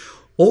otherwise.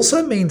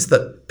 Also means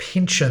that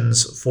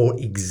pensions for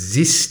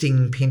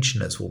existing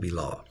pensioners will be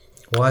lower.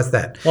 Why is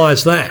that? Why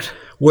is that?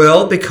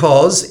 Well,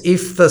 because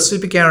if the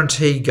super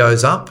guarantee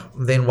goes up,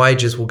 then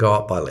wages will go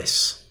up by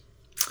less.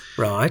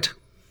 Right.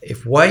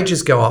 If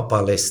wages go up by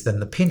less, then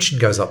the pension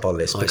goes up by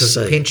less because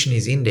the pension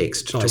is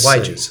indexed to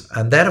wages.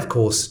 And that, of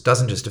course,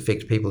 doesn't just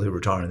affect people who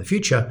retire in the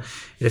future.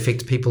 It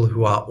affects people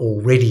who are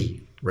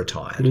already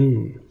retired.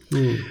 And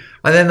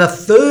then the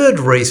third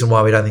reason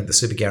why we don't think the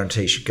super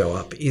guarantee should go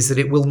up is that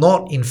it will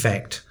not, in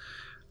fact,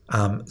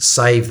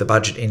 save the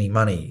budget any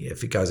money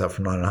if it goes up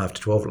from 9.5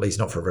 to 12, at least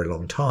not for a very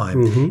long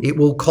time. It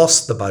will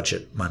cost the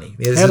budget money.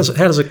 How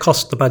does it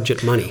cost the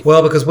budget money?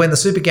 Well, because when the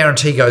super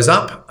guarantee goes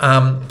up,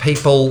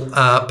 people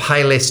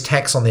pay less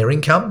tax on their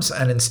incomes,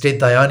 and instead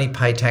they only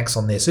pay tax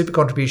on their super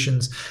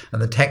contributions, and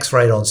the tax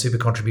rate on super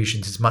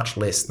contributions is much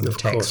less than the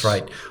tax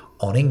rate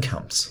on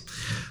incomes.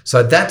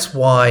 So that's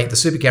why the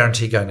super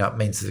guarantee going up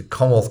means that the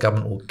Commonwealth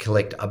Government will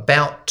collect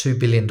about $2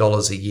 billion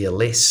a year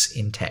less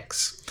in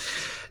tax.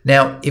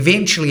 Now,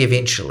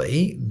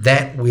 eventually,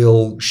 that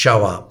will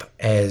show up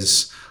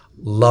as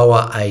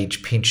lower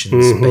age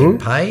pensions being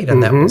paid,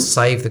 and that will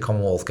save the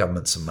Commonwealth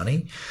Government some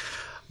money.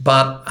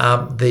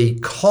 But the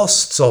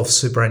costs of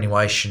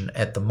superannuation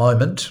at the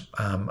moment,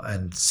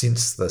 and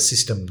since the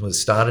system was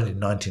started in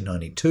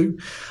 1992,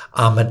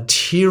 are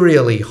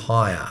materially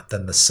higher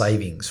than the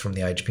savings from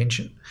the age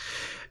pension.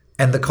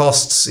 And the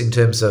costs in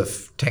terms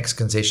of tax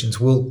concessions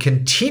will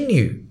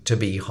continue to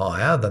be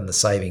higher than the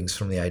savings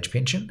from the age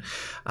pension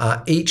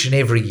each and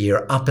every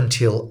year up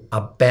until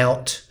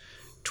about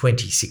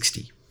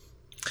 2060.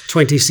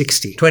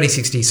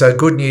 2060. So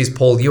good news,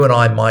 Paul, you and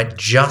I might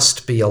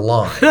just be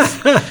alive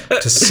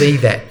to see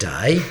that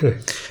day.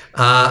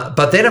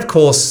 But then, of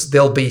course,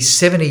 there'll be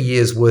 70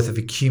 years' worth of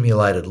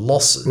accumulated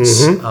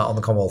losses on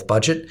the Commonwealth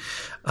budget.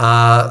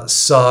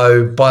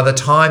 So by the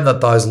time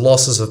that those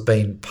losses have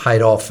been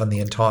paid off and the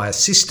entire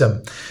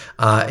system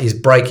is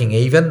breaking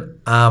even,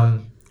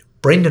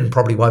 Brendan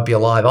probably won't be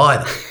alive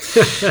either.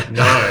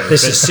 No.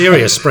 This is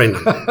serious,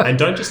 Brendan. And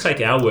don't just take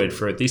our word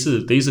for it.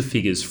 These are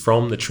figures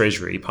from the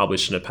Treasury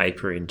published in a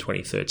paper in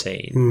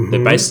 2013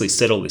 that basically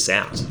set all this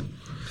out.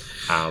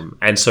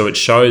 And so it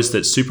shows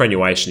that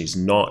superannuation is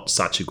not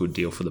such a good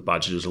deal for the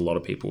budget as a lot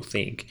of people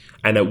think.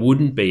 And it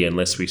wouldn't be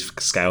unless we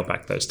scale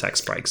back those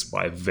tax breaks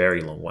by a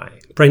very long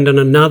way. Brendan,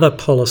 another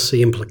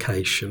policy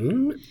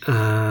implication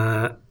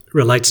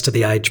relates to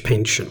the age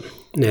pension.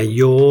 Now,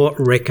 you're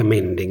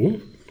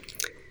recommending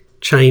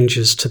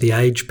changes to the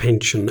age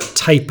pension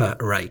taper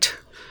rate.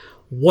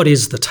 What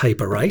is the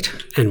taper rate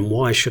and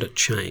why should it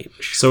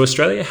change? So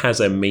Australia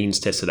has a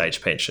means-tested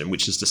age pension,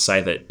 which is to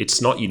say that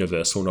it's not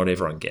universal, not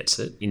everyone gets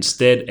it.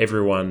 Instead,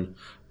 everyone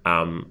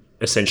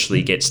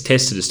essentially gets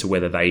tested as to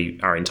whether they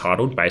are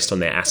entitled based on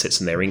their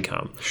assets and their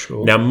income.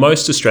 Sure. Now,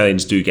 most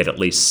Australians do get at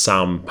least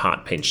some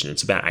part pension.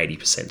 It's about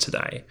 80%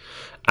 today.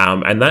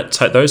 And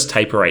those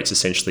taper rates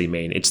essentially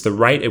mean it's the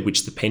rate at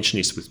which the pension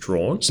is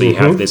withdrawn. So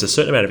there's a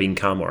certain amount of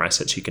income or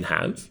assets you can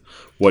have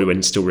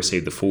and still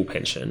receive the full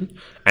pension.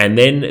 And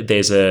then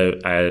there's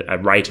a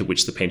rate at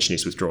which the pension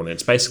is withdrawn. And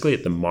it's basically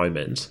at the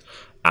moment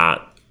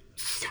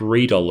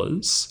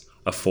 $3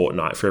 a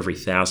fortnight for every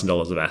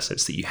 $1,000 of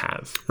assets that you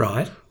have.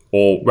 Right.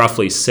 Or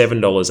roughly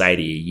 $7.80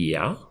 a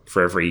year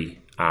for every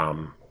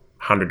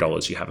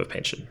 $100 you have of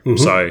pension.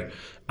 So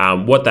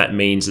what that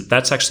means is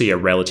that's actually a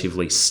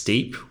relatively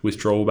steep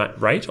withdrawal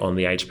rate on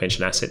the age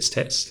pension assets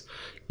test.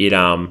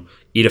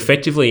 It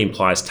effectively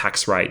implies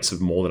tax rates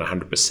of more than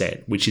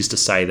 100%, which is to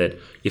say that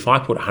if I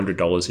put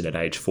 $100 in at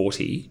age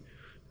 40,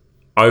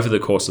 over the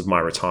course of my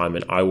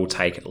retirement, I will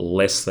take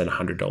less than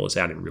 $100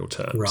 out in real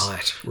terms.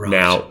 Right.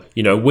 Now,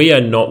 we are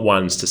not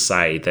ones to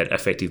say that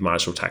effective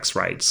marginal tax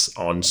rates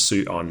on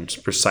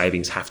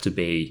savings have to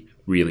be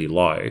really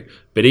low,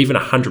 but even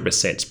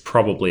 100% is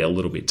probably a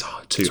little bit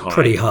too high.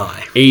 Pretty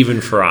high. Even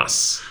for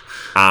us.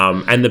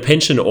 And the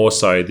pension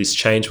also, this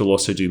change will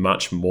also do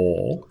much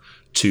more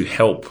to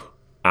help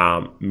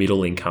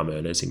middle income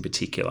earners in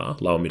particular,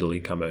 lower middle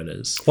income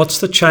earners.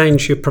 What's the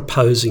change you're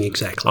proposing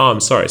exactly? Oh, I'm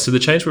sorry. So the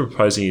change we're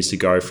proposing is to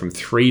go from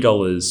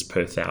 $3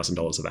 per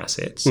 $1,000 of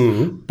assets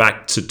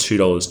back to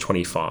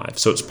 $2.25.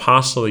 So it's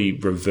partially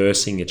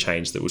reversing a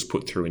change that was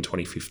put through in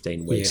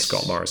 2015 when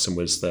Scott Morrison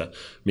was the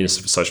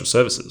Minister for Social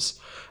Services.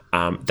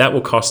 That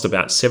will cost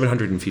about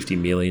 $750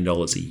 million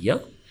a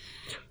year,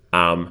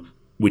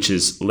 which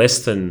is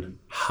less than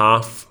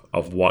half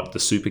of what the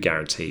super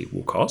guarantee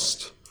will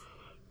cost.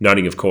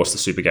 Noting, of course, the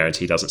super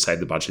guarantee doesn't save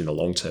the budget in the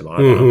long term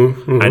either.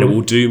 And it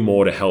will do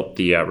more to help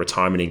the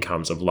retirement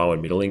incomes of low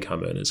and middle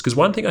income earners. Because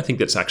one thing I think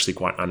that's actually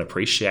quite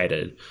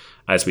unappreciated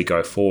as we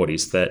go forward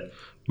is that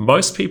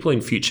most people in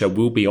future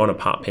will be on a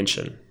part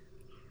pension.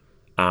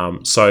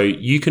 So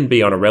you can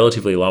be on a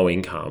relatively low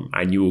income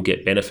and you will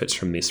get benefits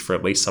from this for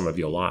at least some of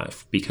your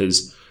life,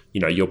 because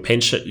your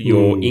pension,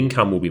 your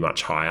income will be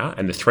much higher,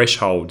 and the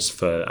thresholds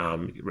for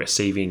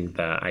receiving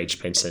the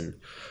age pension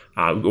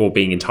or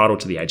being entitled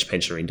to the age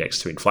pension are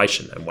indexed to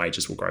inflation, and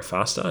wages will grow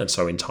faster. And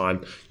so in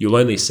time, you'll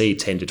only see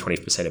 10 to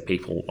 20% of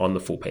people on the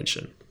full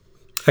pension.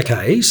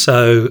 Okay,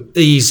 so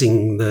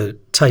easing the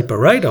taper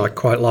rate, I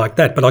quite like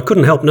that, but I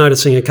couldn't help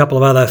noticing a couple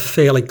of other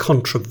fairly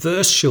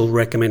controversial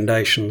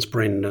recommendations,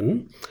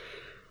 Brendan.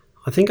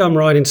 I think I'm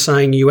right in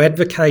saying you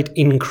advocate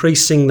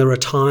increasing the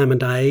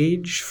retirement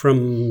age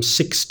from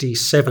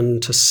 67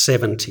 to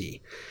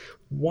 70.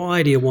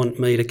 Why do you want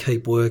me to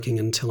keep working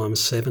until I'm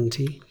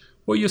 70?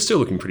 Well, you're still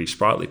looking pretty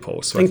sprightly,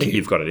 Paul, so I think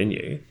you've got it in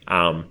you,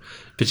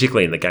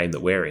 particularly in the game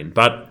that we're in.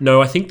 But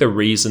no, I think the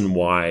reason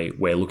why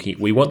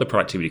we want the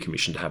Productivity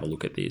Commission to have a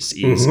look at this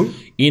is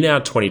in our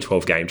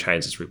 2012 Game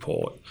Changers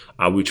report,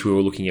 which we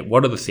were looking at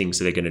what are the things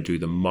that are going to do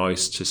the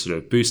most to sort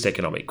of boost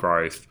economic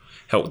growth,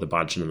 help with the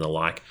budget and the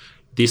like.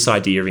 This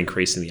idea of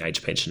increasing the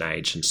age pension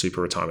age and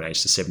super retirement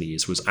age to 70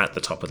 years was at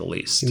the top of the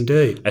list.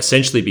 Indeed.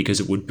 Essentially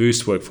because it would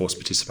boost workforce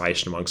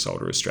participation amongst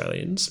older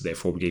Australians,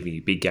 therefore giving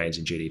you big gains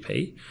in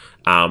GDP.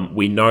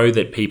 We know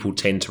that people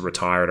tend to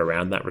retire at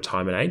around that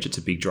retirement age. It's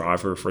a big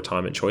driver of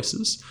retirement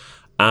choices.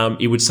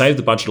 It would save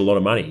the budget a lot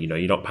of money.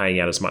 You're not paying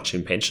out as much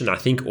in pension. I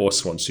think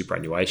also on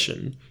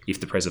superannuation,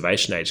 if the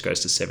preservation age goes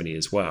to 70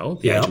 as well,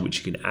 the age at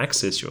which you can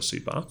access your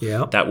super,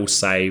 that will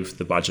save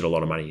the budget a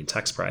lot of money in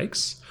tax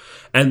breaks.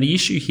 And the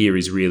issue here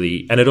is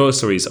really, and it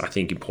also is, I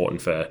think,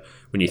 important for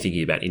when you're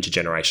thinking about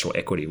intergenerational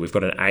equity. We've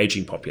got an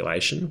ageing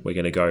population. We're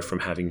going to go from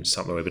having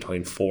somewhere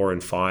between 4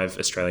 and 5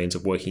 Australians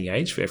of working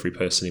age for every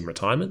person in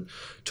retirement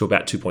to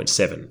about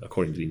 2.7,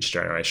 according to the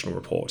intergenerational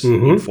report,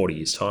 in 40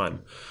 years'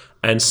 time.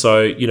 And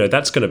so,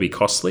 that's going to be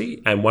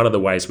costly. And one of the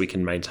ways we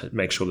can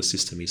make sure the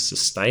system is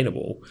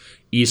sustainable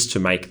is to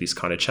make this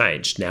kind of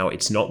change. Now,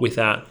 it's not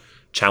without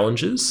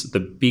challenges. The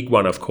big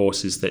one, of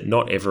course, is that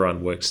not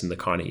everyone works in the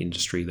kind of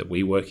industry that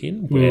we work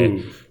in,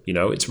 where,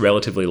 it's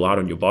relatively light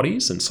on your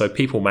bodies. And so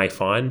people may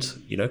find,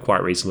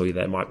 quite reasonably,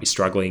 they might be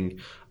struggling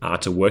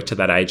to work to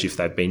that age if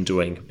they've been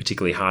doing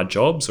particularly hard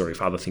jobs or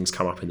if other things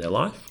come up in their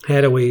life.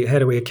 How do we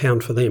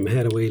account for them?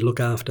 How do we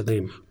look after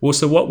them? Well,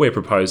 so what we're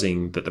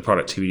proposing that the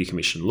Productivity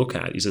Commission look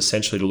at is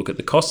essentially to look at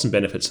the costs and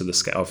benefits of the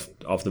scale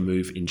of the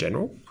move in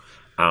general.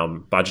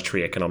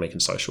 Budgetary, economic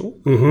and social,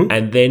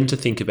 and then to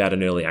think about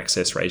an early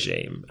access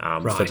regime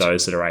for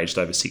those that are aged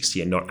over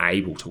 60 and not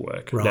able to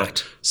work. Right. Now,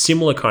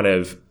 similar kind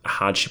of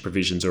hardship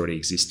provisions already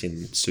exist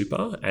in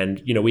super,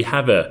 and we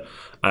have an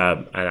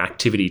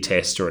activity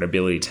test or an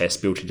ability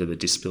test built into the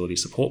disability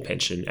support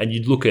pension, and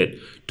you'd look at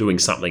doing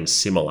something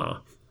similar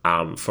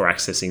for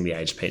accessing the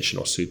age pension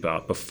or super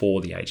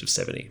before the age of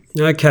 70.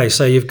 Okay,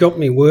 so you've got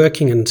me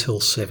working until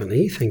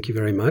 70, thank you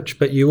very much,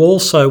 but you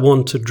also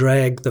want to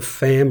drag the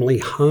family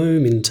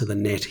home into the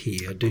net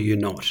here, do you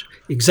not?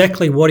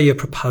 Exactly what are you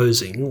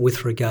proposing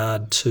with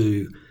regard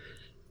to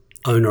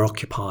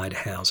owner-occupied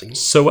housing?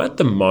 So at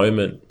the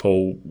moment,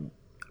 Paul,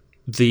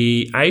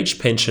 the age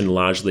pension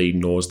largely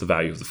ignores the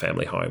value of the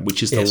family home,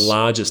 which is the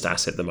largest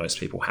asset that most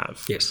people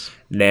have. Yes.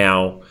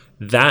 Now,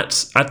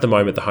 that at the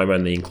moment, the home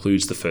only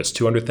includes the first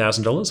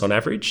 $200,000 on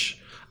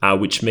average,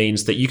 which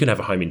means that you can have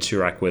a home in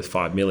Toorak worth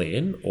 $5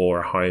 million or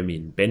a home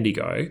in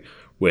Bendigo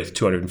worth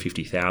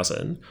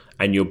 $250,000,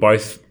 and you're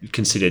both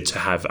considered to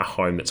have a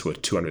home that's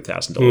worth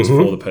 $200,000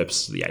 for the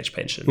purposes of the age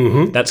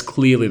pension. That's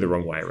clearly the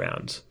wrong way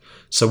around.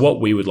 So what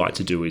we would like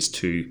to do is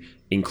to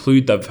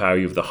include the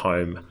value of the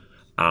home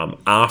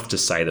after,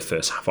 say, the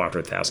first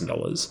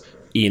 $500,000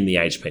 in the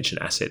age pension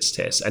assets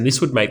test. And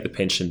this would make the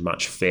pension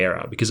much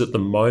fairer, because at the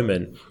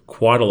moment,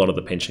 quite a lot of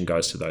the pension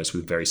goes to those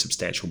with very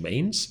substantial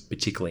means,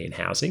 particularly in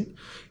housing.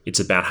 It's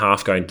about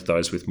half going to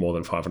those with more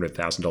than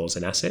 $500,000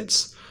 in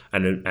assets,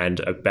 and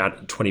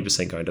about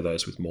 20% going to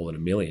those with more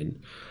than $1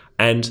 million.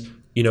 And,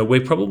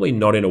 we're probably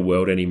not in a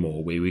world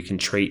anymore where we can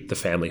treat the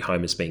family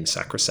home as being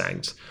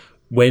sacrosanct.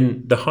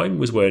 When the home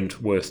was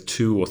worth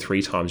 2 or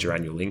 3 times your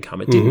annual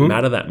income, it didn't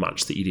matter that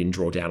much that you didn't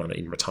draw down on it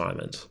in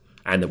retirement.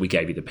 and that we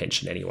gave you the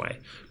pension anyway.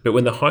 But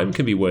when the home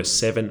can be worth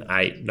 7,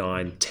 8,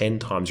 9, 10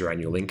 times your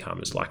annual income,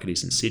 as like it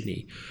is in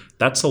Sydney,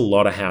 that's a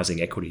lot of housing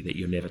equity that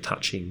you're never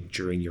touching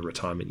during your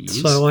retirement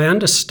years. So I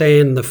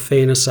understand the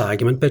fairness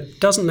argument, but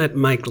doesn't that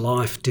make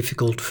life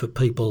difficult for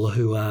people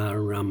who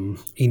are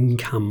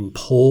income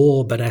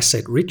poor but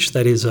asset rich?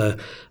 That is a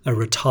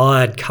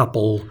retired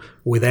couple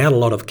without a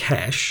lot of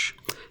cash,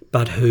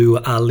 but who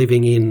are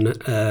living in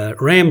a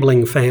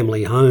rambling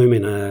family home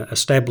in an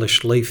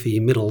established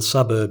leafy middle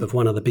suburb of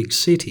one of the big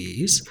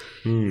cities.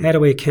 How do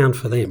we account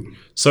for them?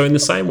 So in the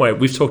same way,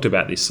 we've talked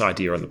about this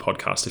idea on the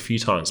podcast a few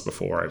times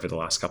before over the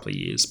last couple of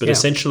years, but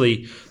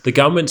essentially the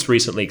government's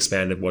recently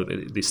expanded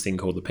this thing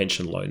called the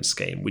pension loan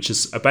scheme, which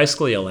is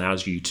basically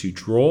allows you to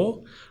draw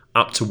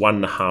up to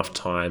 1.5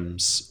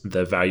 times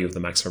the value of the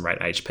maximum rate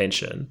age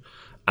pension,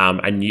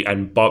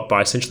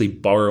 by essentially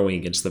borrowing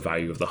against the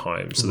value of the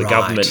home. So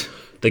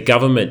the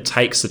government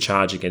takes the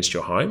charge against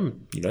your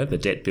home. You know, the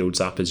debt builds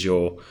up as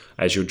you're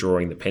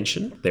drawing the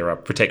pension. There are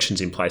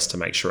protections in place to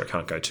make sure it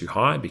can't go too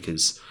high,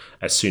 because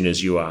as soon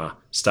as you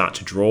start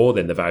to draw,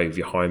 then the value of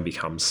your home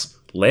becomes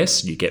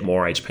less. You get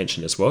more age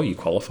pension as well. You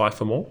qualify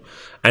for more.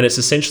 And it's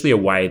essentially a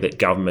way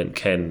that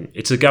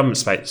it's a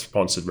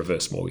government-sponsored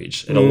reverse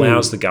mortgage. It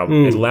allows the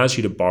government, it allows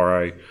you to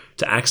borrow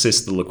to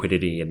access the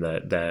liquidity and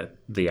the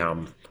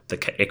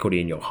equity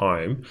in your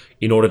home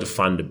in order to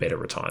fund a better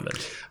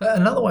retirement.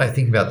 Another way of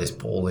thinking about this,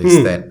 Paul,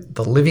 is that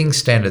the living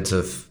standards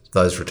of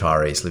those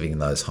retirees living in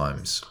those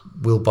homes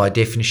will by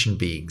definition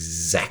be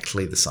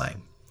exactly the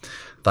same.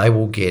 They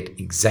will get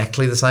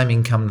exactly the same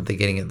income that they're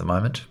getting at the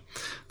moment.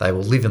 They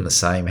will live in the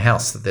same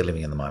house that they're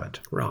living in the moment.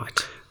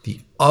 Right. The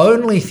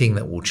only thing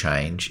that will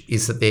change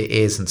is that their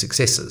heirs and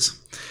successors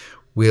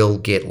will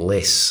get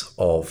less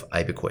of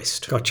a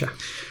bequest. Gotcha.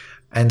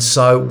 And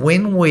so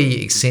when we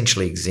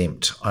essentially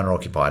exempt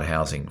owner-occupied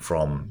housing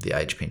from the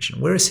age pension,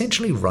 we're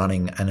essentially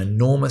running an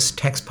enormous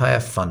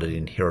taxpayer-funded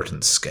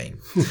inheritance scheme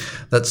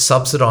that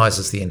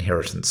subsidises the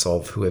inheritance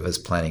of whoever's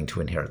planning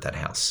to inherit that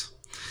house.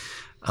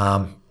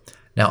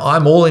 Now,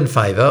 I'm all in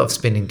favour of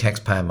spending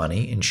taxpayer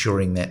money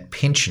ensuring that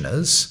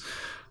pensioners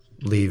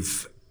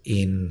live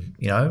in,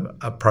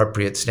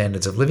 appropriate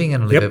standards of living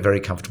and live a very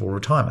comfortable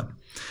retirement.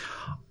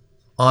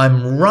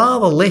 I'm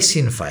rather less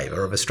in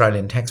favour of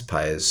Australian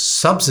taxpayers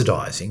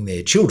subsidising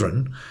their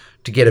children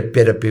to get a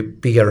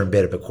bigger and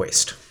better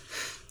bequest.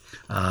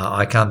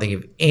 I can't think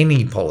of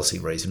any policy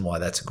reason why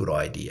that's a good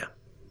idea.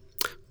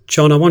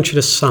 John, I want you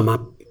to sum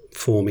up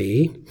for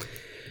me.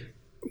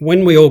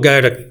 When we all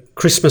go to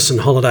Christmas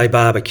and holiday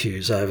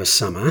barbecues over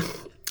summer,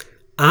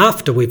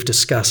 after we've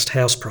discussed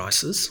house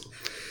prices,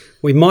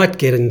 we might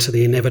get into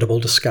the inevitable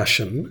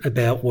discussion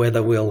about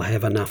whether we'll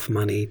have enough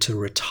money to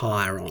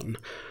retire on.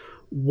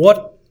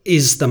 What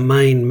is the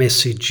main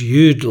message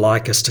you'd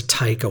like us to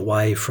take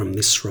away from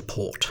this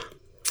report?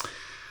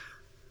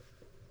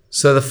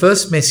 So the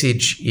first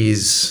message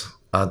is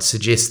I'd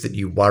suggest that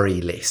you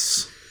worry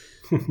less.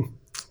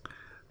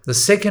 The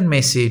second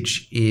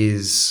message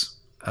is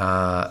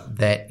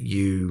that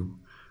you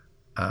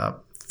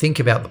think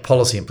about the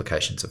policy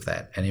implications of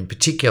that, and in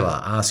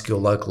particular ask your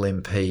local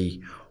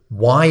MP,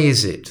 why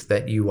is it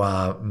that you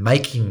are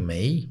making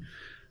me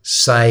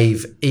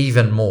save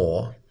even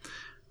more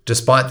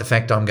despite the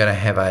fact I'm going to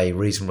have a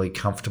reasonably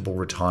comfortable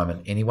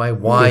retirement anyway?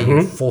 Why are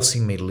you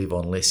forcing me to live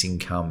on less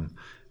income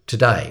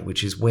today,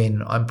 which is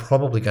when I'm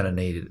probably going to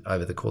need it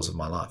over the course of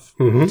my life?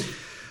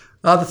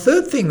 The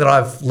third thing that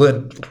I've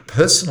learned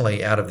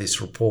personally out of this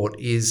report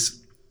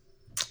is,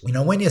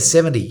 when you're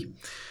 70,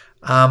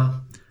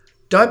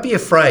 don't be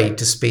afraid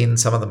to spend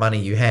some of the money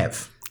you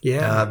have.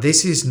 Yeah.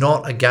 This is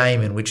not a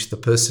game in which the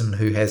person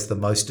who has the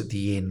most at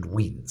the end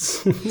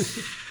wins.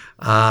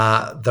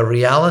 The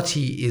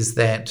reality is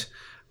that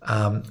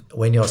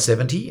when you're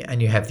 70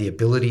 and you have the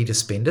ability to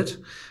spend it,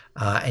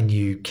 and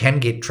you can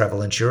get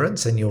travel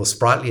insurance and you're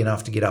sprightly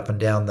enough to get up and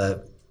down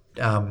the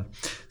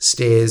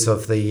stairs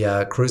of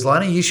the cruise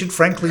liner, you should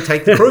frankly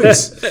take the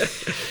cruise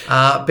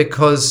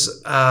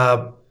because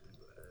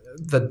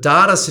the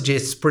data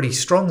suggests pretty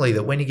strongly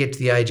that when you get to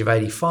the age of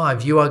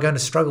 85, you are going to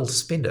struggle to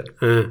spend it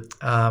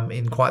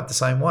in quite the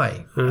same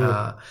way.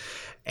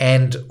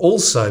 And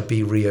also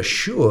be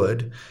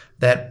reassured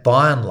that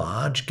by and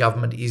large,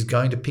 government is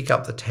going to pick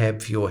up the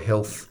tab for your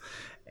health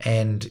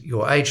and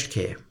your aged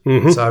care.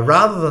 So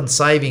rather than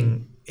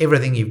saving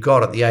everything you've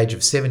got at the age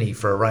of 70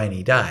 for a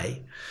rainy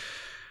day,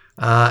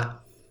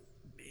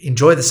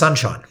 enjoy the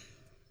sunshine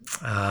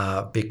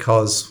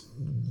because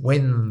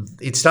when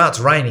it starts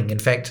raining, in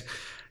fact,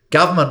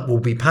 government will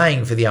be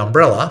paying for the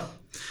umbrella,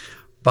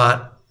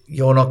 but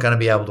you're not going to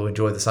be able to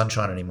enjoy the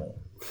sunshine anymore.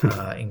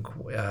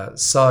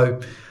 So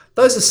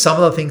those are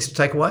some of the things to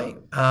take away.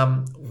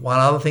 One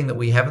other thing that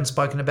we haven't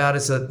spoken about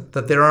is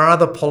that there are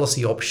other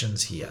policy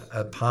options here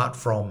apart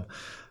from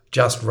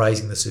just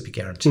raising the super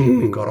guarantee.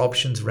 We've got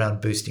options around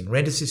boosting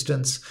rent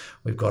assistance.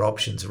 We've got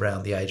options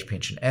around the age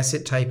pension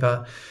asset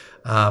taper.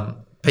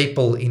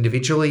 People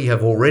individually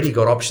have already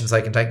got options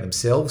they can take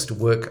themselves to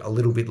work a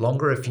little bit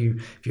longer. If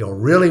you're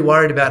really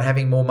worried about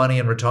having more money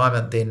in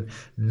retirement, then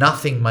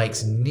nothing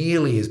makes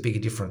nearly as big a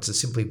difference as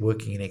simply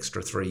working an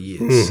extra 3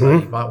 years. So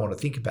you might want to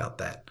think about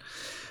that.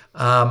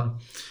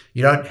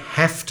 You don't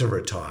have to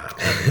retire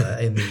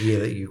in the year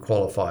that you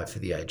qualify for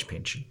the age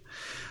pension.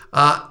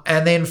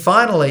 And then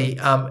finally,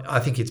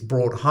 I think it's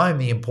brought home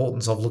the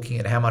importance of looking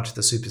at how much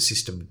the super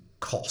system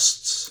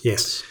costs.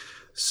 Yes.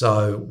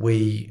 So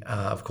we,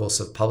 of course,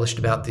 have published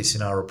about this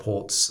in our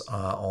reports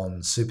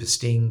on Super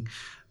Sting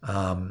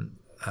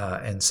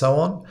and so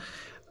on.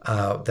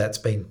 That's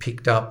been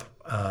picked up,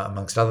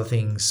 amongst other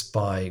things,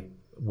 by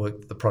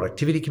work the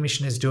Productivity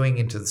Commission is doing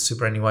into the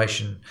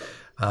superannuation,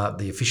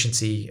 the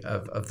efficiency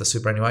of the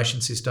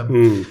superannuation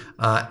system.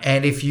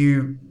 And if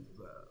you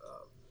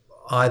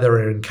either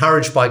are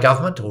encouraged by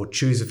government or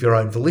choose of your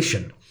own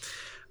volition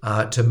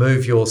to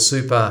move your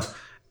super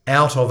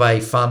out of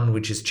a fund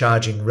which is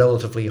charging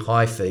relatively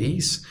high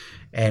fees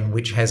and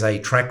which has a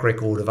track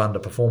record of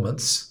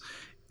underperformance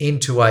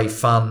into a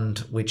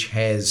fund which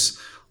has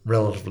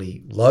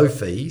relatively low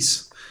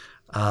fees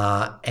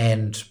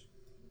and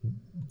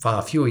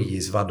far fewer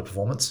years of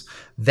underperformance,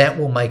 that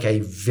will make a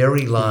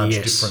very large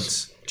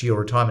difference to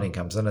your retirement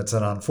incomes. And it's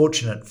an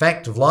unfortunate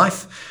fact of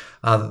life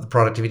that the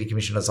Productivity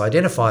Commission has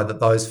identified that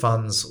those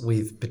funds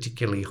with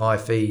particularly high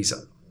fees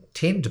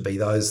tend to be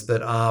those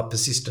that are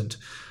persistent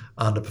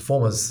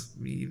underperformers.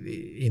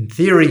 In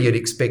theory, you'd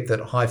expect that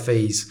high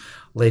fees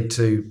led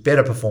to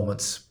better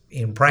performance.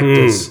 In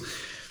practice,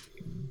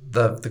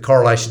 the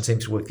correlation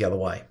seems to work the other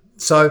way.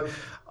 So,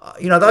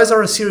 those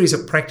are a series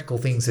of practical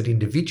things that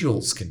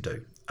individuals can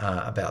do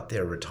about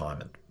their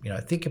retirement.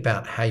 Think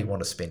about how you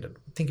want to spend it.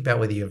 Think about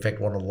whether you, in fact,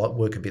 want to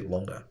work a bit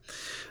longer.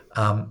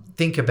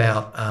 Think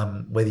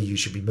about whether you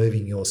should be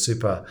moving your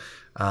super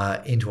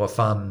into a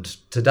fund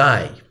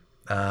today,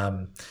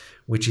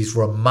 which is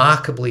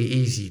remarkably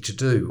easy to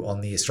do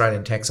on the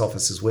Australian Tax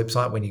Office's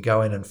website. When you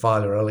go in and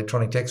file your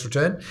electronic tax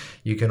return,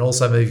 you can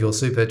also move your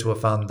super to a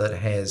fund that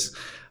has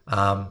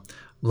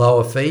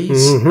lower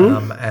fees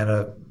and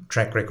a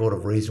track record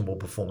of reasonable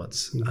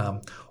performance.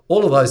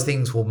 All of those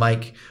things will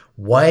make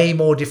way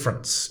more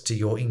difference to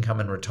your income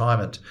in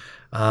retirement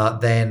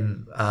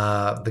than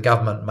the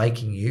government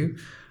making you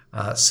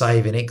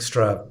save an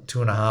extra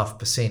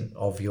 2.5%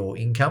 of your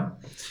income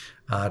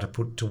to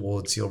put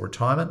towards your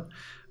retirement.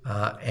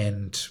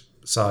 And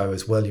so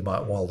as well, you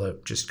might want to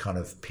just kind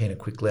of pen a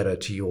quick letter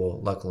to your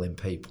local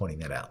MP pointing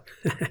that out.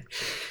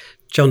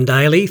 John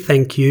Daley,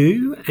 thank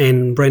you.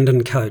 And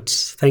Brendan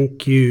Coates,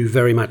 thank you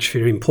very much for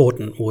your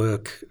important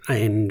work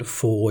and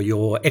for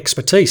your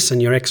expertise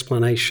and your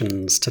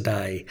explanations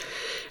today.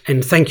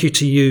 And thank you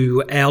to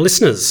you, our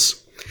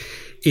listeners.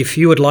 If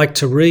you would like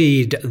to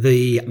read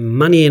the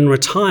Money in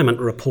Retirement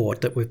report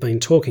that we've been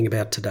talking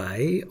about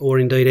today, or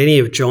indeed any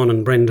of John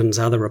and Brendan's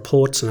other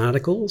reports and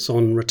articles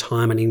on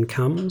retirement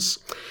incomes,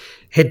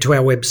 head to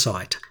our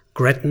website,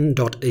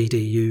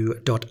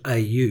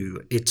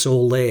 grattan.edu.au. It's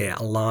all there,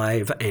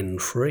 live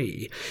and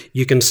free.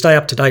 You can stay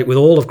up to date with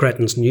all of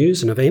Grattan's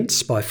news and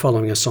events by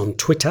following us on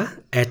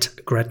Twitter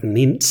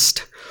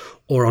 @GrattanInst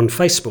or on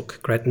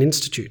Facebook, Grattan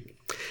Institute.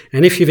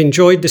 And if you've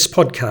enjoyed this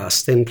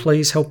podcast, then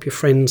please help your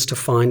friends to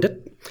find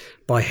it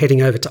by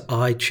heading over to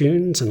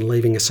iTunes and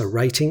leaving us a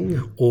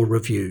rating or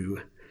review.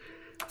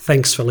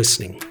 Thanks for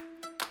listening.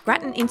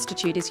 Grattan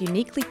Institute is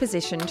uniquely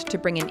positioned to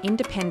bring an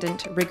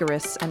independent,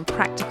 rigorous and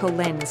practical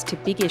lens to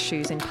big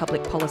issues in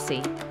public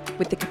policy,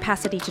 with the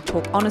capacity to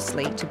talk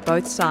honestly to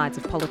both sides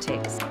of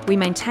politics. We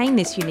maintain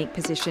this unique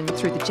position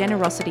through the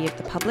generosity of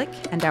the public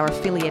and our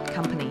affiliate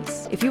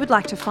companies. If you would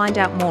like to find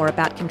out more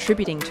about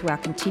contributing to our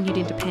continued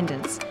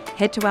independence,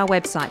 head to our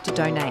website to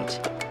donate,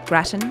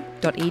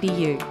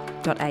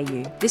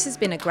 grattan.edu.au. This has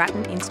been a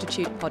Grattan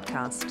Institute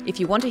podcast. If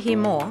you want to hear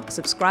more,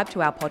 subscribe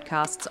to our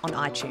podcasts on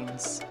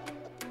iTunes.